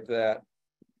things like that.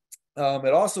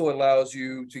 It also allows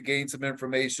you to gain some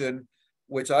information,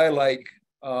 which I like.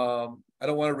 I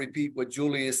don't want to repeat what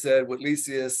Julie has said, what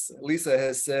Lisa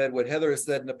has said, what Heather has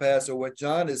said in the past, or what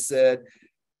John has said.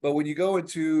 But when you go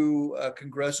into a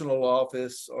congressional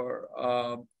office,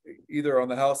 or either on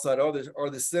the House side or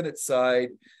the Senate side,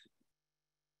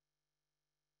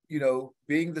 you know,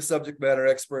 being the subject matter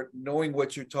expert, knowing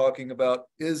what you're talking about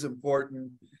is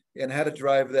important, and how to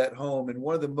drive that home. And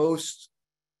one of the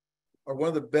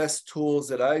best tools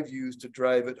that I've used to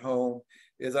drive it home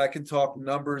is I can talk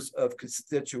numbers of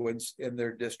constituents in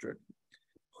their district.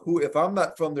 If I'm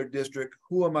not from their district,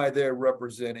 who am I there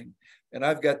representing? And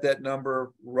I've got that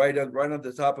number right on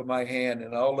the top of my hand,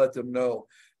 and I'll let them know.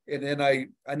 And then I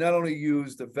not only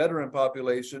use the veteran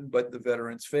population, but the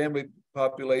veterans' family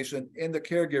population and the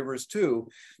caregivers too.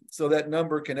 So that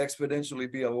number can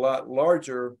exponentially be a lot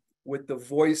larger with the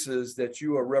voices that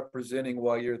you are representing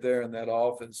while you're there in that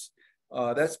office.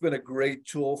 That's been a great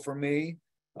tool for me,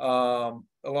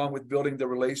 along with building the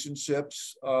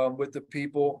relationships with the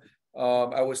people.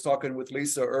 I was talking with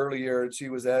Lisa earlier, and she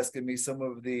was asking me some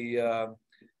of the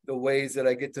ways that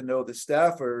I get to know the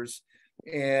staffers.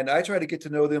 And I try to get to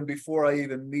know them before I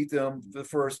even meet them the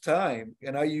first time.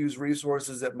 And I use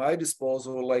resources at my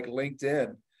disposal, like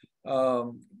LinkedIn,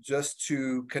 just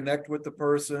to connect with the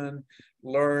person,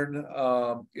 learn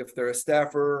if they're a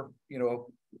staffer. You know,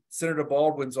 Senator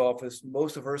Baldwin's office,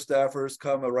 most of her staffers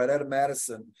come right out of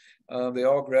Madison. They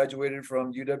all graduated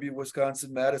from UW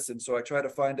Wisconsin-Madison. So I try to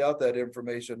find out that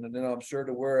information. And then I'm sure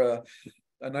to wear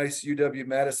a nice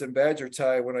UW-Madison Badger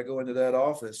tie when I go into that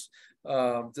office,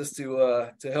 just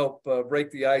to help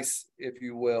break the ice, if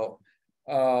you will.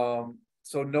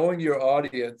 So knowing your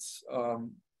audience,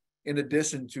 in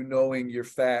addition to knowing your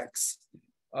facts,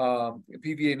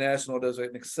 PVA National does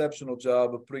an exceptional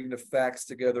job of putting the facts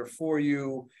together for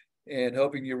you and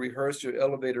helping you rehearse your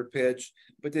elevator pitch,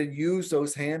 but then use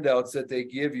those handouts that they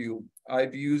give you.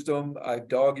 I've used them. I've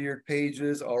dog-eared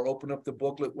pages. I'll open up the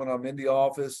booklet when I'm in the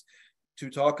office to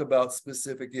talk about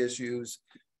specific issues.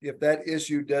 If that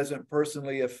issue doesn't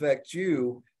personally affect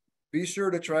you, be sure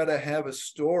to try to have a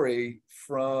story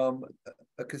from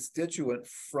a constituent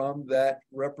from that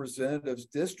representative's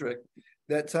district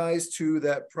that ties to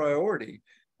that priority,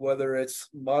 whether it's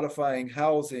modifying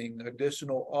housing,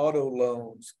 additional auto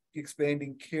loans,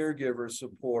 expanding caregiver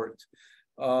support.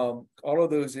 All of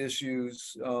those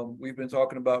issues we've been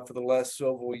talking about for the last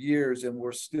several years, and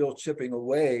we're still chipping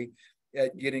away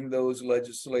at getting those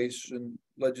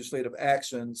legislative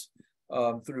actions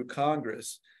through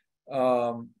Congress.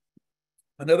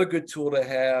 Another good tool to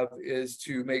have is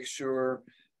to make sure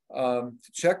to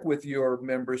check with your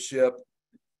membership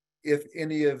if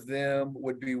any of them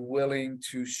would be willing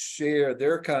to share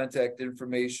their contact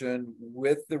information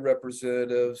with the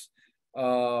representatives,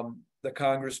 the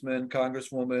congressmen,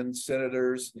 congresswomen,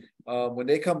 senators. When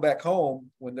they come back home,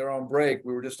 when they're on break,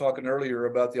 we were just talking earlier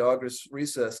about the August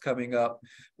recess coming up.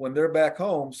 When they're back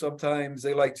home, sometimes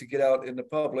they like to get out in the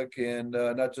public and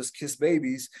not just kiss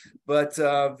babies, but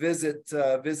visit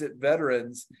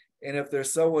veterans. And if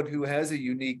there's someone who has a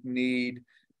unique need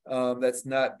that's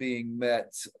not being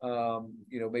met,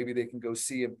 you know, maybe they can go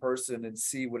see in person and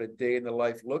see what a day in the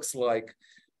life looks like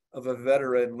of a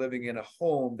veteran living in a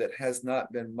home that has not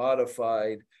been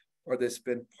modified, or that's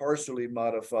been partially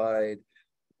modified,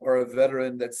 or a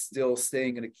veteran that's still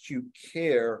staying in acute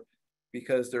care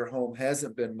because their home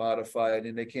hasn't been modified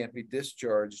and they can't be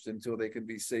discharged until they can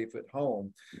be safe at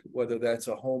home, whether that's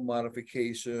a home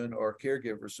modification or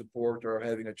caregiver support or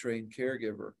having a trained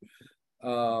caregiver.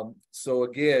 So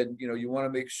again, you know, you want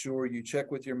to make sure you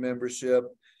check with your membership,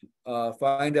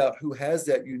 find out who has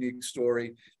that unique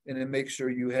story, and then make sure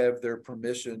you have their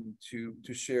permission to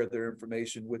share their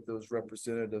information with those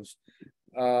representatives.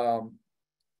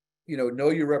 You know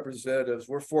your representatives.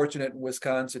 We're fortunate in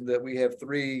Wisconsin that we have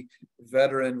 3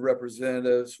 veteran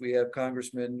representatives. We have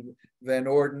Congressman Van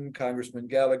Orden, Congressman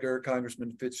Gallagher,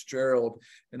 Congressman Fitzgerald,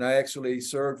 and I actually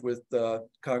served with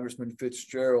Congressman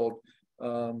Fitzgerald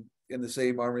in the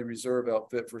same Army Reserve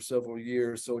outfit for several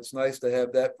years. So it's nice to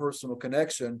have that personal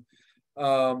connection.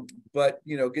 But,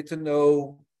 you know, get to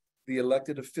know the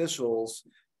elected officials.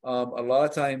 A lot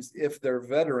of times, if they're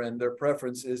veteran, their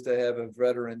preference is to have a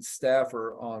veteran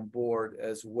staffer on board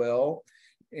as well.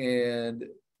 And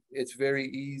it's very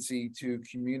easy to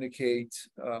communicate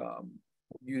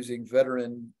using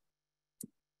veteran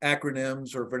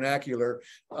acronyms or vernacular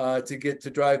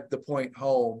to drive the point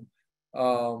home.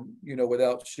 You know,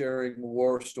 without sharing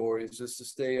war stories, just to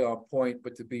stay on point,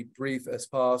 but to be brief as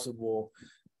possible.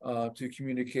 to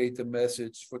communicate the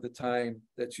message for the time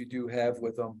that you do have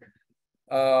with them.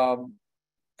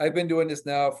 I've been doing this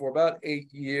now for about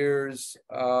 8 years.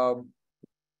 I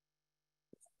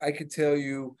can tell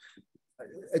you,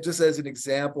 just as an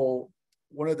example,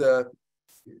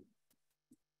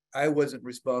 I wasn't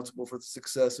responsible for the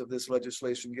success of this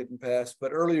legislation getting passed,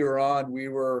 but earlier on, we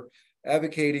were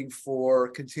advocating for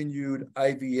continued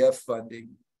IVF funding.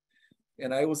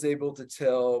 And I was able to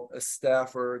tell a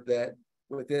staffer that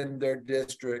within their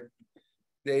district,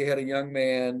 they had a young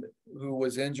man who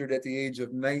was injured at the age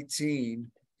of 19.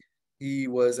 He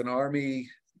was an Army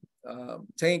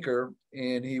tanker,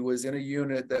 and he was in a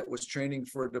unit that was training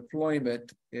for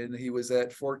deployment, and he was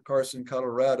at Fort Carson,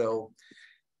 Colorado.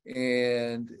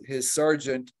 And his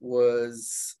sergeant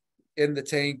was in the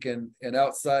tank and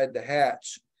outside the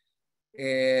hatch,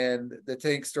 and the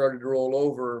tank started to roll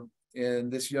over,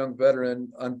 and this young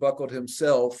veteran unbuckled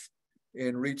himself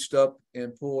and reached up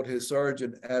and pulled his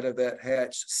sergeant out of that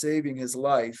hatch, saving his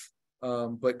life,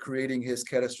 but creating his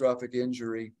catastrophic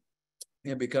injury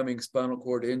and becoming spinal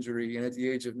cord injury. And at the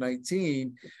age of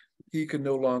 19, he could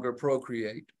no longer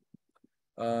procreate.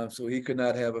 So he could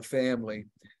not have a family.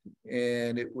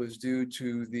 And it was due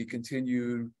to the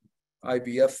continued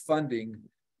IVF funding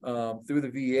through the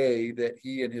VA that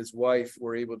he and his wife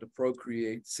were able to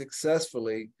procreate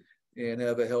successfully and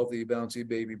have a healthy, bouncy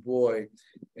baby boy.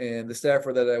 And the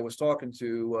staffer that I was talking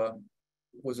to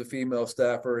was a female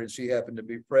staffer, and she happened to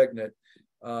be pregnant.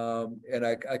 And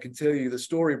I can tell you the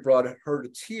story brought her to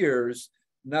tears,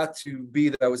 not to be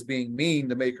that I was being mean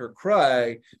to make her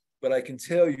cry, but I can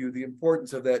tell you the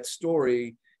importance of that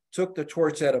story took the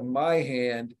torch out of my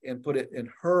hand and put it in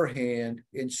her hand,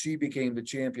 and she became the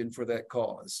champion for that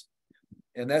cause.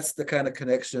 And that's the kind of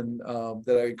connection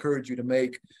that I encourage you to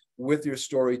make with your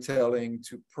storytelling,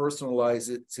 to personalize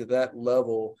it to that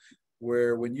level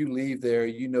where when you leave there,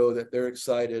 you know that they're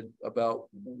excited about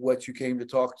what you came to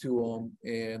talk to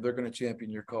them, and they're going to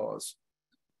champion your cause.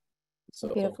 So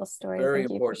beautiful story. Very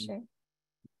Thank important. you for sharing.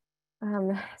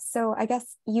 So I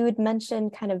guess you had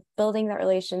mentioned kind of building that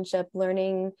relationship,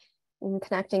 learning and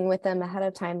connecting with them ahead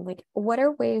of time. Like, what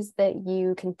are ways that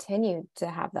you continue to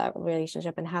have that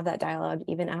relationship and have that dialogue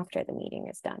even after the meeting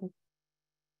is done?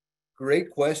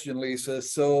 Great question, Lisa.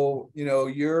 So,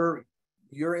 your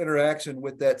interaction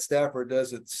with that staffer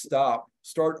doesn't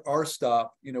start or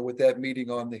stop, with that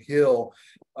meeting on the Hill.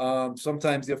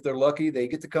 Sometimes if they're lucky, they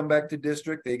get to come back to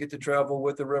district, they get to travel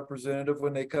with a representative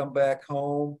when they come back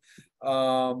home.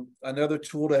 Another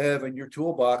tool to have in your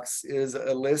toolbox is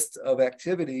a list of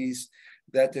activities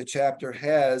that the chapter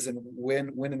has and when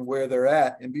and where they're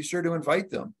at, and be sure to invite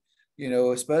them,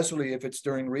 especially if it's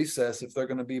during recess, if they're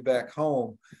going to be back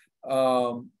home.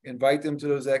 Invite them to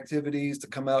those activities, to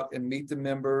come out and meet the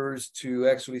members, to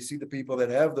actually see the people that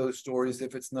have those stories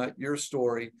if it's not your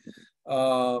story,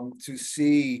 to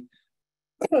see,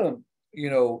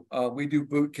 we do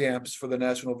boot camps for the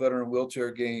National Veteran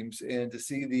Wheelchair Games, and to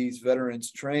see these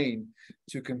veterans train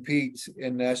to compete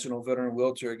in National Veteran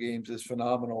Wheelchair Games is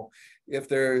phenomenal.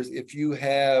 If you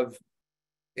have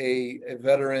a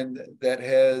veteran that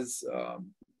has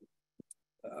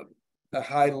a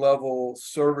high-level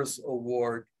service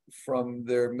award from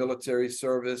their military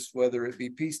service, whether it be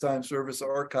peacetime service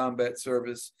or combat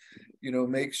service,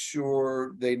 make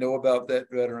sure they know about that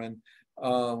veteran.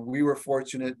 We were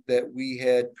fortunate that we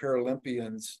had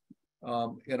Paralympians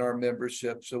in our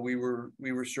membership, so we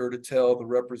were sure to tell the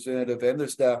representative and their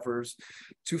staffers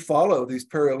to follow these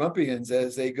Paralympians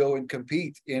as they go and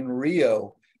compete in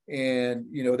Rio. And,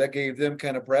 that gave them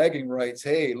kind of bragging rights.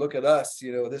 Hey, look at us.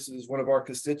 This is one of our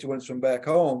constituents from back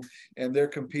home, and they're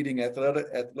competing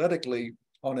athletically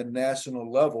on a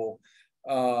national level.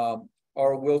 Our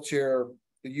the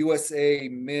USA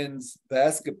men's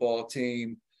basketball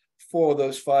team, 4 of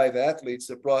those 5 athletes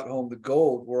that brought home the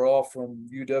gold were all from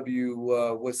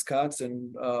UW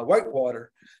Wisconsin,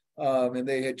 Whitewater. And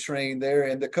they had trained there,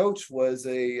 and the coach was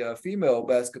a female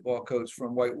basketball coach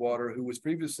from Whitewater who was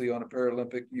previously on a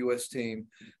Paralympic U.S. team.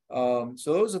 So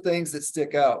those are things that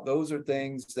stick out. Those are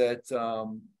things that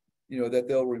that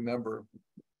they'll remember.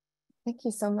 Thank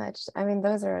you so much. I mean,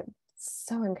 those are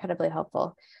so incredibly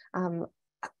helpful.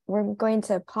 We're going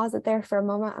to pause it there for a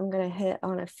moment. I'm going to hit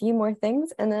on a few more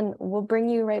things, and then we'll bring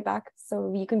you right back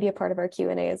so you can be a part of our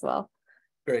Q&A as well.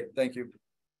 Great, thank you.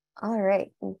 All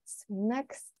right,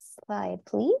 next slide,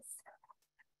 please.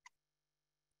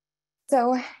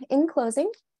 So in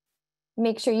closing,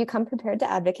 make sure you come prepared to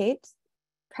advocate.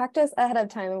 Practice ahead of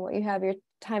time and what you have your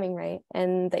timing right,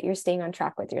 and that you're staying on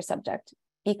track with your subject.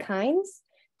 Be kind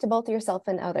to both yourself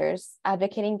and others.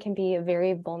 Advocating can be a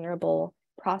very vulnerable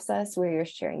process where you're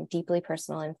sharing deeply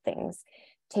personal things.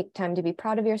 Take time to be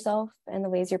proud of yourself and the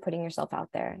ways you're putting yourself out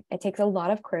there. It takes a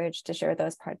lot of courage to share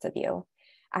those parts of you.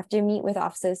 After you meet with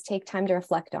offices, take time to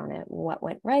reflect on it. What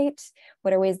went right?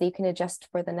 What are ways that you can adjust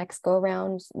for the next go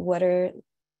around? What are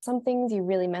some things you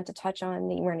really meant to touch on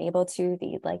that you weren't able to, that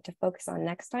you'd like to focus on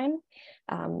next time?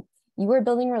 You are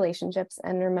building relationships,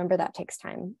 and remember that takes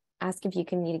time. Ask if you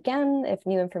can meet again if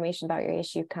new information about your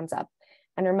issue comes up.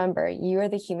 And remember, you are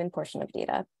the human portion of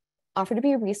data. Offer to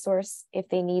be a resource if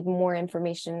they need more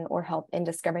information or help in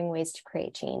discovering ways to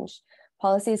create change.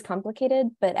 Policy is complicated,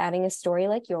 but adding a story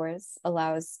like yours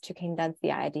allows to condense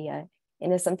the idea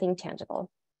into something tangible.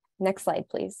 Next slide,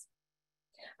 please.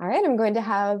 All right, I'm going to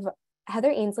have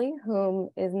Heather Ainsley, whom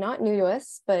is not new to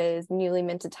us, but is newly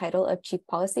minted title of Chief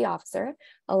Policy Officer,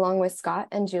 along with Scott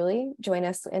and Julie, join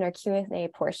us in our Q&A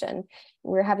portion.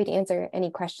 We're happy to answer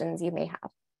any questions you may have.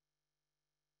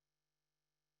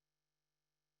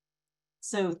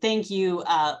 So thank you,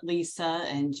 Lisa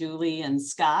and Julie and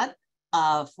Scott,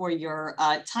 for your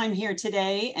time here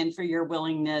today and for your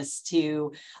willingness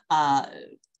to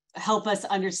help us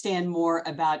understand more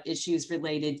about issues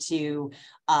related to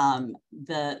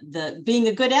the being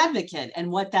a good advocate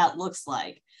and what that looks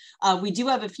like. We do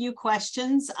have a few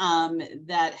questions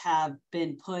that have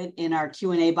been put in our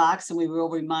Q&A box, and we will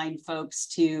remind folks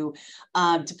to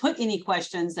put any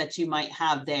questions that you might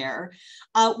have there.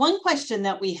 One question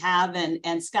that we have,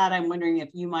 and Scott, I'm wondering if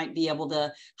you might be able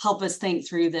to help us think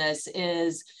through this,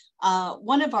 is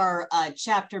one of our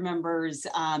chapter members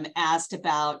asked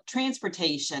about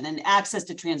transportation, and access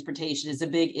to transportation is a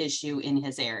big issue in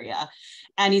his area.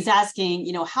 And he's asking,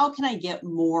 you know, how can I get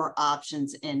more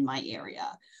options in my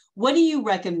area? What do you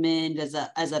recommend as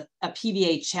a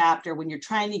PVA chapter when you're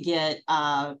trying to get,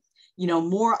 you know,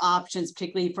 more options,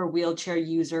 particularly for wheelchair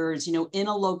users, you know, in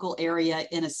a local area,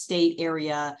 in a state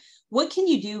area? What can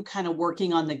you do kind of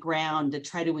working on the ground to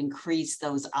try to increase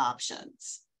those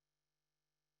options?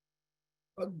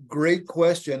 A great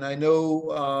question. I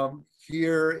know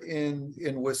here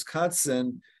in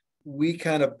Wisconsin, we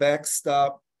kind of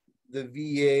backstop the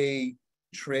VA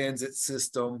transit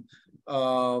system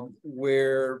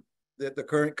where the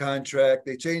current contract,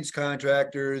 they changed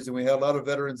contractors, and we had a lot of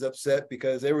veterans upset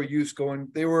because they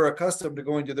were accustomed to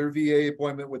going to their VA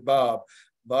appointment with Bob.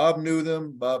 Bob knew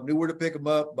them, Bob knew where to pick them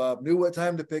up, Bob knew what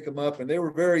time to pick them up, and they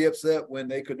were very upset when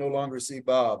they could no longer see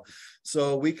Bob.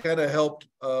 So we kind of helped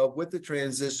with the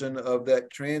transition of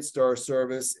that TransStar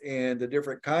service and the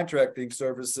different contracting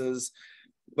services.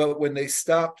 But when they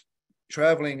stopped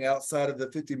traveling outside of the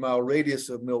 50-mile radius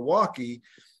of Milwaukee,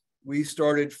 we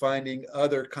started finding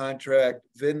other contract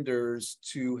vendors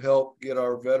to help get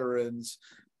our veterans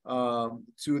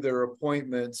to their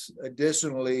appointments.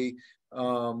 Additionally,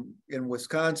 in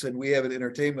Wisconsin, we have an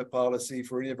entertainment policy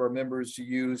for any of our members to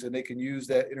use, and they can use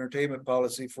that entertainment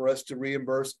policy for us to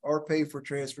reimburse or pay for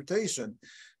transportation.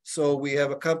 So we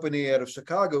have a company out of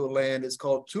Chicagoland, it's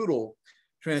called Tootle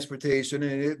Transportation,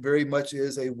 and it very much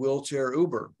is a wheelchair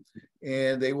Uber.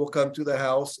 And they will come to the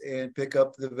house and pick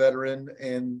up the veteran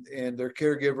and their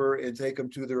caregiver and take them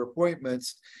to their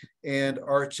appointments. And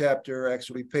our chapter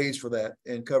actually pays for that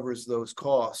and covers those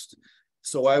costs.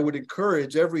 So I would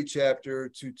encourage every chapter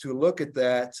to look at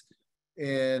that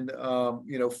and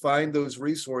you know, find those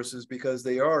resources because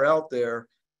they are out there.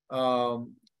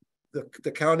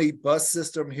 The county bus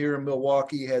system here in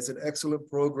Milwaukee has an excellent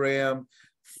program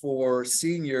for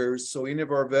seniors. So any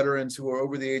of our veterans who are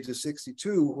over the age of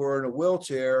 62 who are in a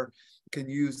wheelchair can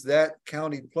use that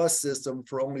County Plus system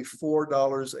for only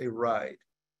 $4 a ride.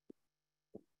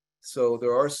 So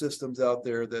there are systems out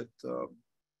there that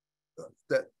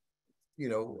you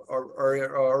know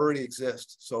are already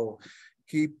exist. So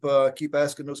keep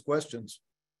asking those questions.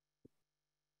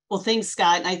 Well, thanks,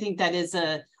 Scott. And I think that is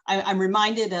I'm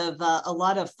reminded of a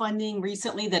lot of funding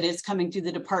recently that is coming through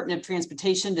the Department of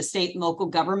Transportation to state and local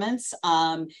governments.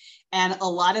 And a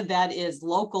lot of that is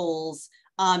locals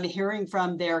hearing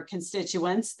from their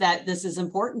constituents that this is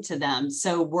important to them.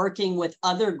 So working with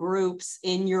other groups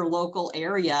in your local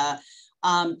area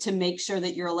to make sure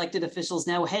that your elected officials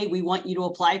know, hey, we want you to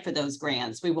apply for those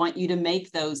grants. We want you to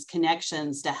make those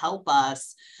connections to help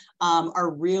us. Are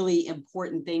really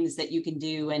important things that you can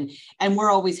do. And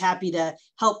we're always happy to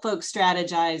help folks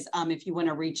strategize if you want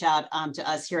to reach out to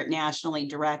us here at Nationally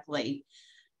directly.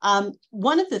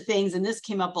 One of the things, and this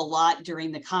came up a lot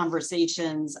during the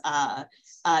conversations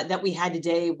that we had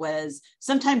today, was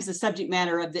sometimes the subject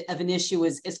matter of an issue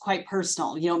is quite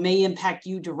personal. You know, it may impact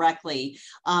you directly,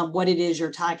 what it is you're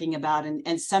talking about.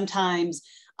 And sometimes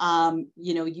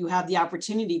you know, you have the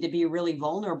opportunity to be really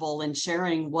vulnerable in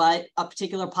sharing what a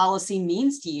particular policy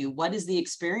means to you. What is the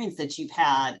experience that you've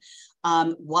had?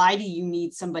 Why do you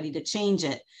need somebody to change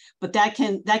it? But that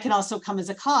can also come as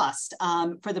a cost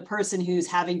for the person who's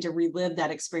having to relive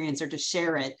that experience or to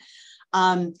share it.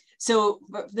 So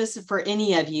this is for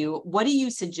any of you. What do you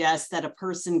suggest that a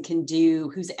person can do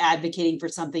who's advocating for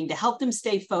something to help them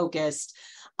stay focused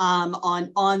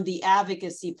on the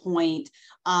advocacy point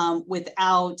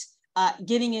without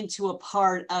getting into a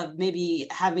part of maybe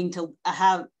having to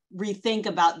rethink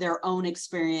about their own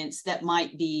experience that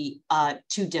might be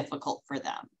too difficult for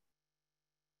them?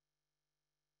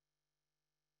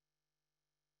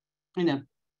 I know.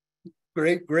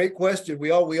 Great question.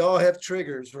 We all have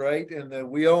triggers, right? And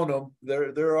we own them.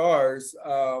 They're ours.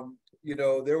 You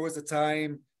know, there was a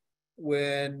time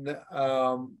when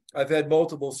I've had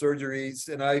multiple surgeries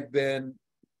and I've been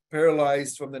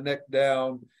paralyzed from the neck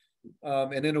down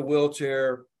and in a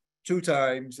wheelchair 2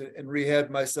 times and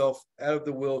rehabbed myself out of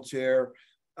the wheelchair.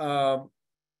 But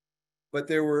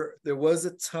there was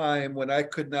a time when I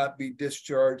could not be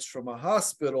discharged from a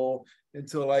hospital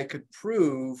until I could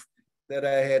prove that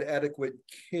I had adequate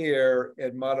care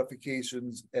and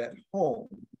modifications at home.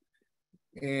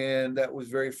 And that was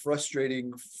very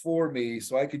frustrating for me.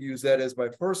 So I could use that as my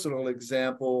personal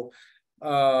example.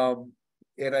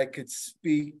 And I could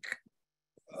speak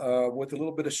with a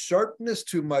little bit of sharpness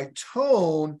to my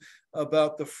tone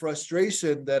about the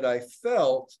frustration that I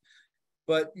felt,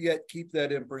 but yet keep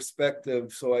that in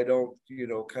perspective so I don't, you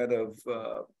know, kind of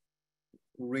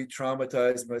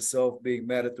re-traumatize myself being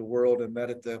mad at the world and mad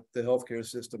at the healthcare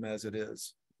system as it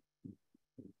is.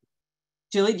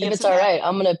 Julie, do you if it's all right,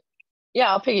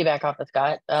 I'll piggyback off of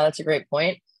Scott. That's a great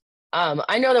point.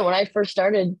 I know that when I first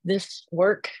started this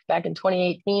work back in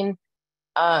 2018,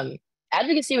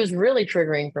 advocacy was really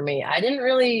triggering for me. I didn't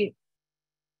really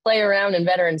play around in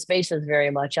veteran spaces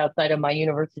very much outside of my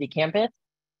university campus.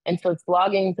 And so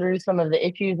slogging through some of the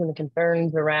issues and the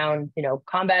concerns around, you know,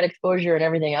 combat exposure and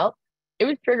everything else, it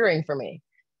was triggering for me.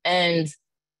 And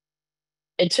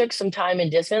it took some time and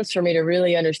distance for me to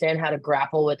really understand how to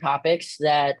grapple with topics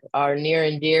that are near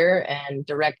and dear and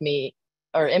direct me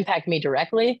or impact me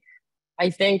directly. I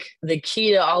think the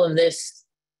key to all of this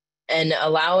and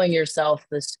allowing yourself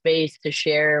the space to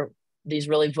share these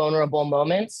really vulnerable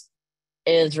moments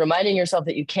is reminding yourself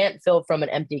that you can't fill from an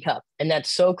empty cup. And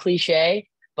that's so cliche,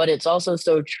 but it's also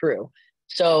so true.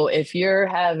 So if you're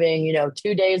having, you know,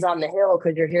 2 days on the hill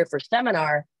because you're here for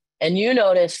seminar and you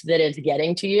notice that it's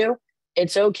getting to you,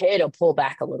 it's okay to pull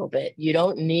back a little bit. You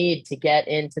don't need to get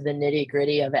into the nitty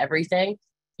gritty of everything.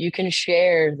 You can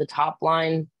share the top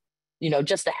line, you know,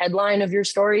 just the headline of your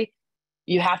story.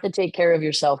 You have to take care of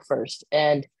yourself first.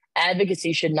 And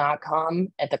advocacy should not come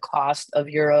at the cost of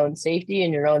your own safety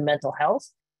and your own mental health.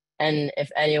 And if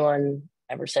anyone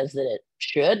ever says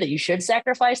that you should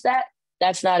sacrifice that,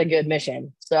 that's not a good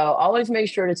mission. So always make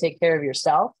sure to take care of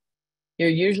yourself. You're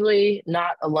usually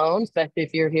not alone, especially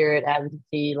if you're here at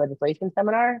Advocacy Legislation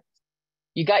Seminar.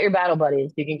 You got your battle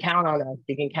buddies. You can count on us.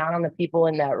 You can count on the people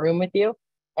in that room with you.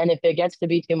 And if it gets to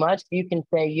be too much, you can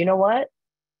say, you know what?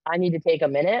 I need to take a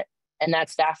minute, and that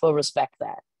staff will respect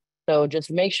that. So just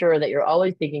make sure that you're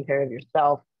always taking care of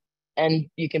yourself, and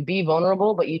you can be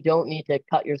vulnerable, but you don't need to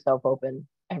cut yourself open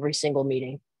every single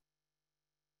meeting.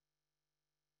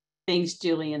 Thanks,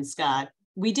 Julie and Scott.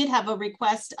 We did have a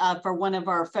request for one of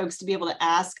our folks to be able to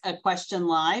ask a question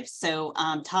live. So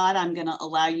Todd, I'm going to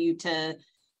allow you to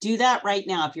do that right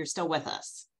now if you're still with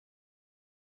us.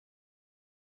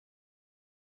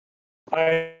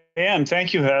 I am.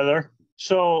 Thank you, Heather.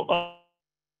 So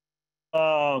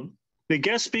the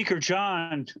guest speaker,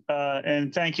 John,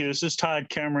 and thank you. This is Todd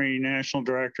Kemery, National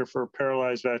Director for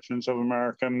Paralyzed Veterans of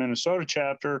America, Minnesota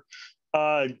chapter.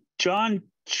 John's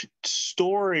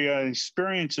story,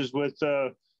 experiences with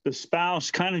the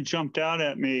spouse kind of jumped out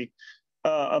at me.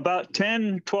 About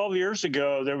 10, 12 years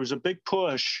ago, there was a big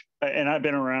push, and I've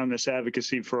been around this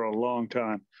advocacy for a long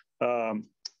time.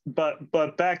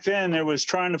 But back then, there was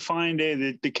trying to find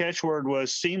the catchword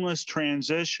was seamless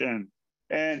transition.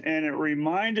 And it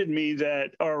reminded me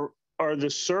that are the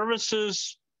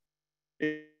services,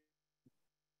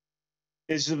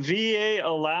 is the VA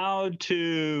allowed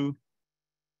to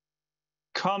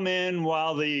come in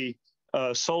while the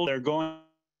they're going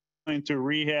through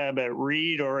rehab at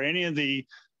Reed or any of the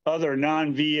other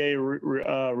non-VA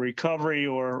recovery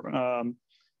or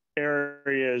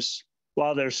areas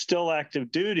while they're still active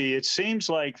duty? It seems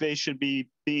like they should be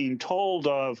being told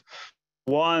of,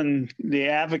 one, the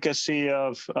advocacy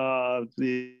of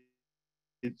the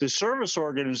service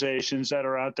organizations that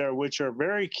are out there, which are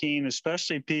very keen,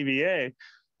 especially PVA,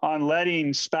 on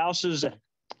letting spouses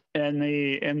and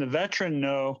the veteran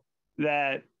know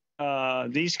that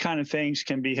these kind of things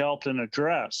can be helped and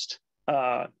addressed.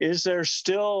 Is there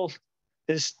still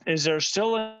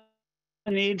a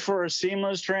need for a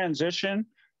seamless transition?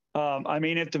 I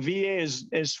mean, if the VA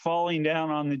is falling down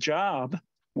on the job,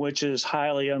 which is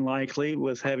highly unlikely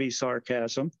with heavy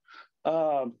sarcasm,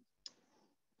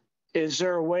 is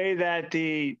there a way that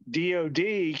the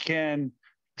DoD can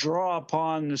draw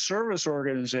upon the service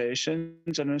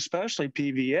organizations and especially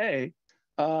PVA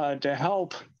to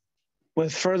help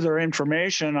with further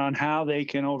information on how they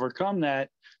can overcome that,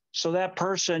 so that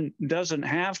person doesn't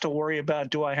have to worry about,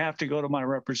 do I have to go to my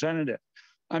representative?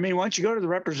 I mean, once you go to the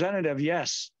representative,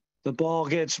 yes, the ball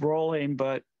gets rolling,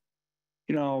 but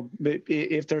you know,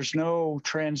 if there's no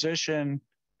transition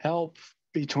help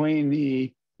between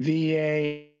the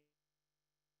VA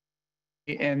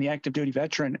and the active duty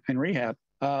veteran and rehab,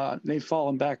 they've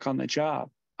fallen back on the job.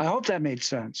 I hope that made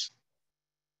sense.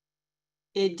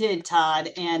 It did, Todd.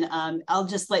 And I'll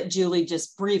just let Julie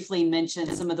just briefly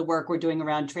mention some of the work we're doing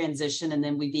around transition, and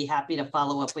then we'd be happy to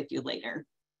follow up with you later.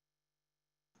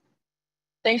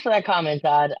 Thanks for that comment,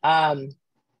 Todd.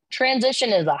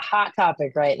 Transition is a hot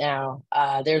topic right now.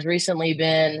 There's recently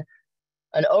been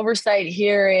an oversight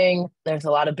hearing. There's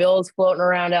a lot of bills floating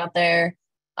around out there.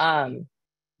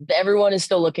 Everyone is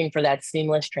still looking for that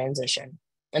seamless transition.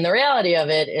 And the reality of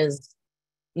it is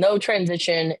no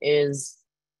transition is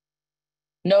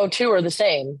no two are the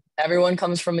same. Everyone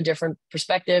comes from a different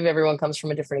perspective. Everyone comes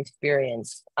from a different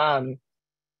experience. Some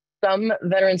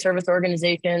veteran service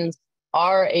organizations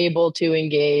are able to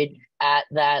engage at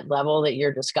that level that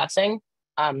you're discussing.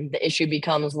 The issue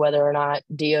becomes whether or not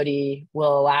DoD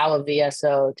will allow a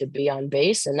VSO to be on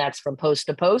base, and that's from post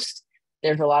to post.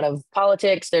 There's a lot of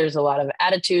politics. There's a lot of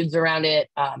attitudes around it.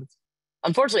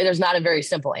 Unfortunately, there's not a very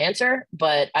simple answer,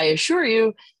 but I assure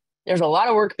you, there's a lot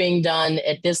of work being done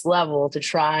at this level to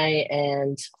try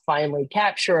and finally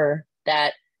capture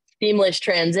that seamless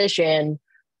transition.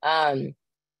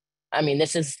 I mean,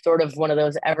 this is sort of one of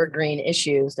those evergreen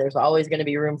issues. There's always going to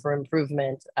be room for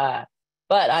improvement. But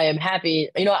I am happy,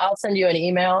 you know, I'll send you an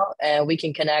email and we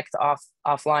can connect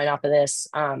offline off of this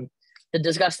to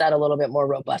discuss that a little bit more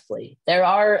robustly. There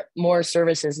are more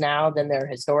services now than there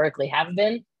historically have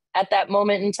been at that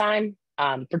moment in time,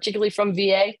 particularly from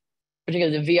VA.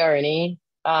 Particularly the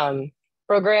VRNE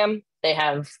program. They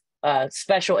have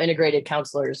special integrated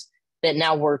counselors that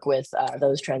now work with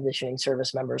those transitioning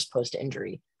service members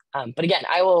post-injury. But again,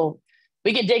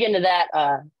 we can dig into that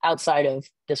outside of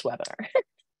this webinar.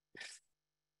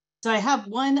 So I have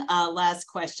one last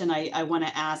question I want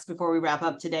to ask before we wrap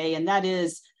up today, and that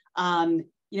is, you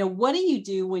know, what do you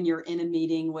do when you're in a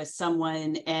meeting with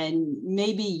someone and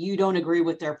maybe you don't agree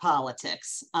with their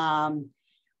politics?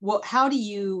 How do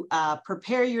you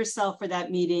prepare yourself for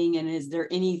that meeting? And is there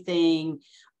anything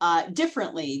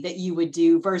differently that you would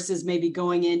do versus maybe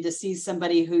going in to see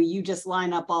somebody who you just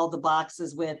line up all the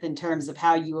boxes with in terms of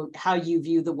how you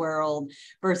view the world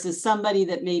versus somebody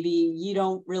that maybe you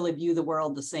don't really view the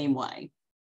world the same way?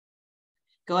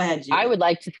 Go ahead, Julie. I would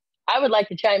like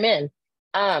to chime in.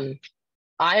 I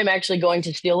am actually going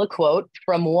to steal a quote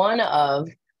from one of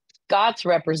Scott's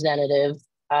representatives.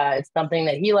 It's something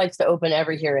that he likes to open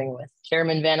every hearing with.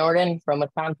 Chairman Van Orden from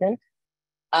Wisconsin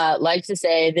likes to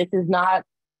say, this is not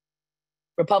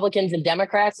Republicans and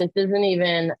Democrats. This isn't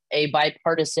even a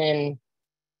bipartisan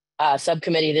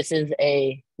subcommittee. This is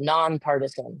a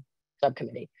nonpartisan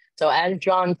subcommittee. So as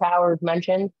John Powers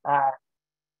mentioned,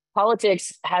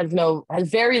 politics has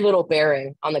very little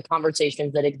bearing on the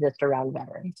conversations that exist around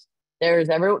veterans. There's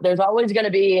always going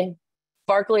to be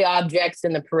sparkly objects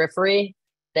in the periphery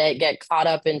that get caught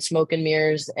up in smoke and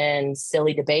mirrors and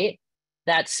silly debate.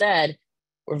 That said,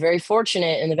 we're very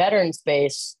fortunate in the veteran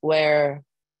space where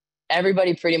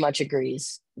everybody pretty much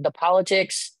agrees. The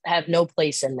politics have no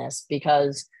place in this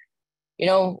because, you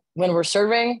know, when we're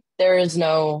serving, there is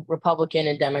no Republican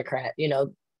and Democrat. You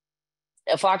know,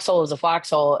 a foxhole is a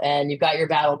foxhole and you've got your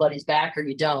battle buddies back or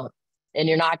you don't. And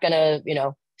you're not going to, you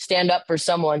know, stand up for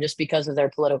someone just because of their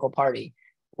political party.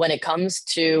 When it comes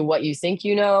to what you think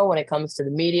you know, when it comes to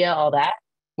the media, all that,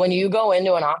 when you go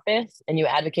into an office and you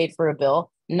advocate for a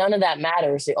bill, none of that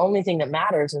matters. The only thing that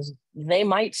matters is they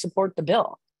might support the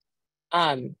bill.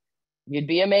 You'd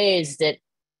be amazed at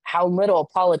how little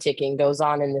politicking goes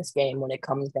on in this game when it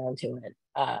comes down to it.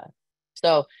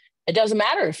 So it doesn't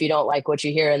matter if you don't like what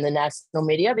you hear in the national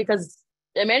media because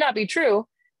it may not be true.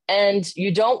 And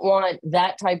you don't want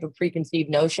that type of preconceived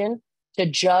notion to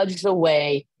judge the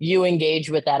way you engage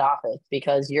with that office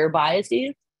because your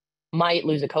biases might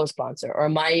lose a co-sponsor or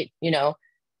might, you know,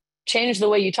 change the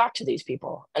way you talk to these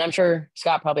people. And I'm sure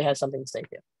Scott probably has something to say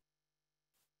too.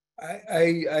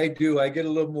 I do. I get a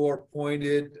little more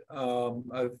pointed.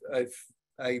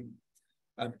 I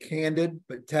I'm candid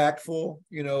but tactful.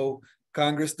 You know,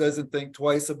 Congress doesn't think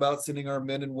twice about sending our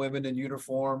men and women in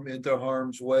uniform into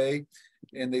harm's way,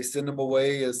 and they send them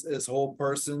away as whole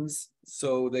persons.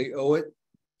 So they owe it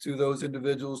to those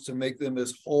individuals to make them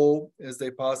as whole as they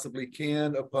possibly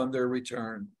can upon their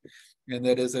return. And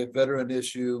that is a veteran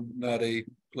issue, not a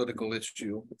political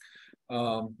issue.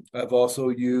 I've also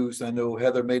used, I know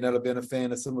Heather may not have been a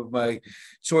fan of some of my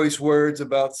choice words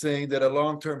about saying that a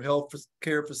long-term health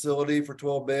care facility for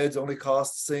 12 beds only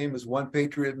costs the same as one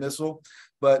Patriot missile.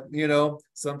 But, you know,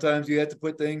 sometimes you have to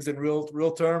put things in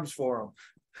real terms for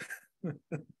them.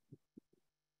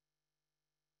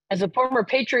 As a former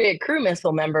Patriot crew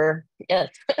missile member, yes.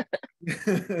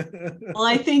 Well,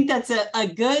 I think that's a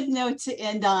good note to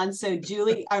end on. So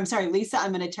Julie, I'm sorry, Lisa,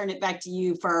 I'm going to turn it back to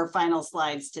you for our final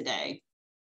slides today.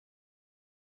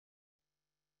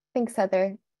 Thanks,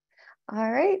 Heather.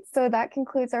 All right, so that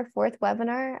concludes our fourth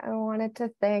webinar. I wanted to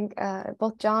thank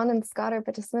both John and Scott, our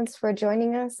participants, for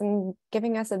joining us and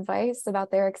giving us advice about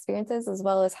their experiences, as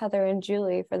well as Heather and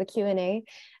Julie for the Q&A.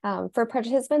 For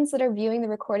participants that are viewing the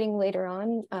recording later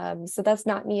on, so that's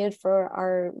not needed for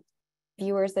our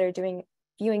viewers that are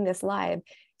viewing this live.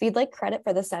 If you'd like credit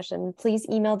for the session, please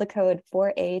email the code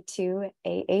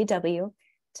 4A2AAW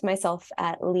to myself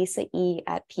at lisae@pva.org.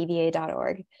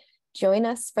 Join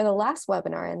us for the last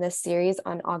webinar in this series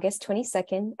on August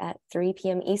 22nd at 3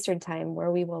 p.m. Eastern Time, where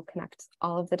we will connect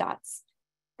all of the dots.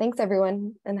 Thanks,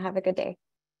 everyone, and have a good day.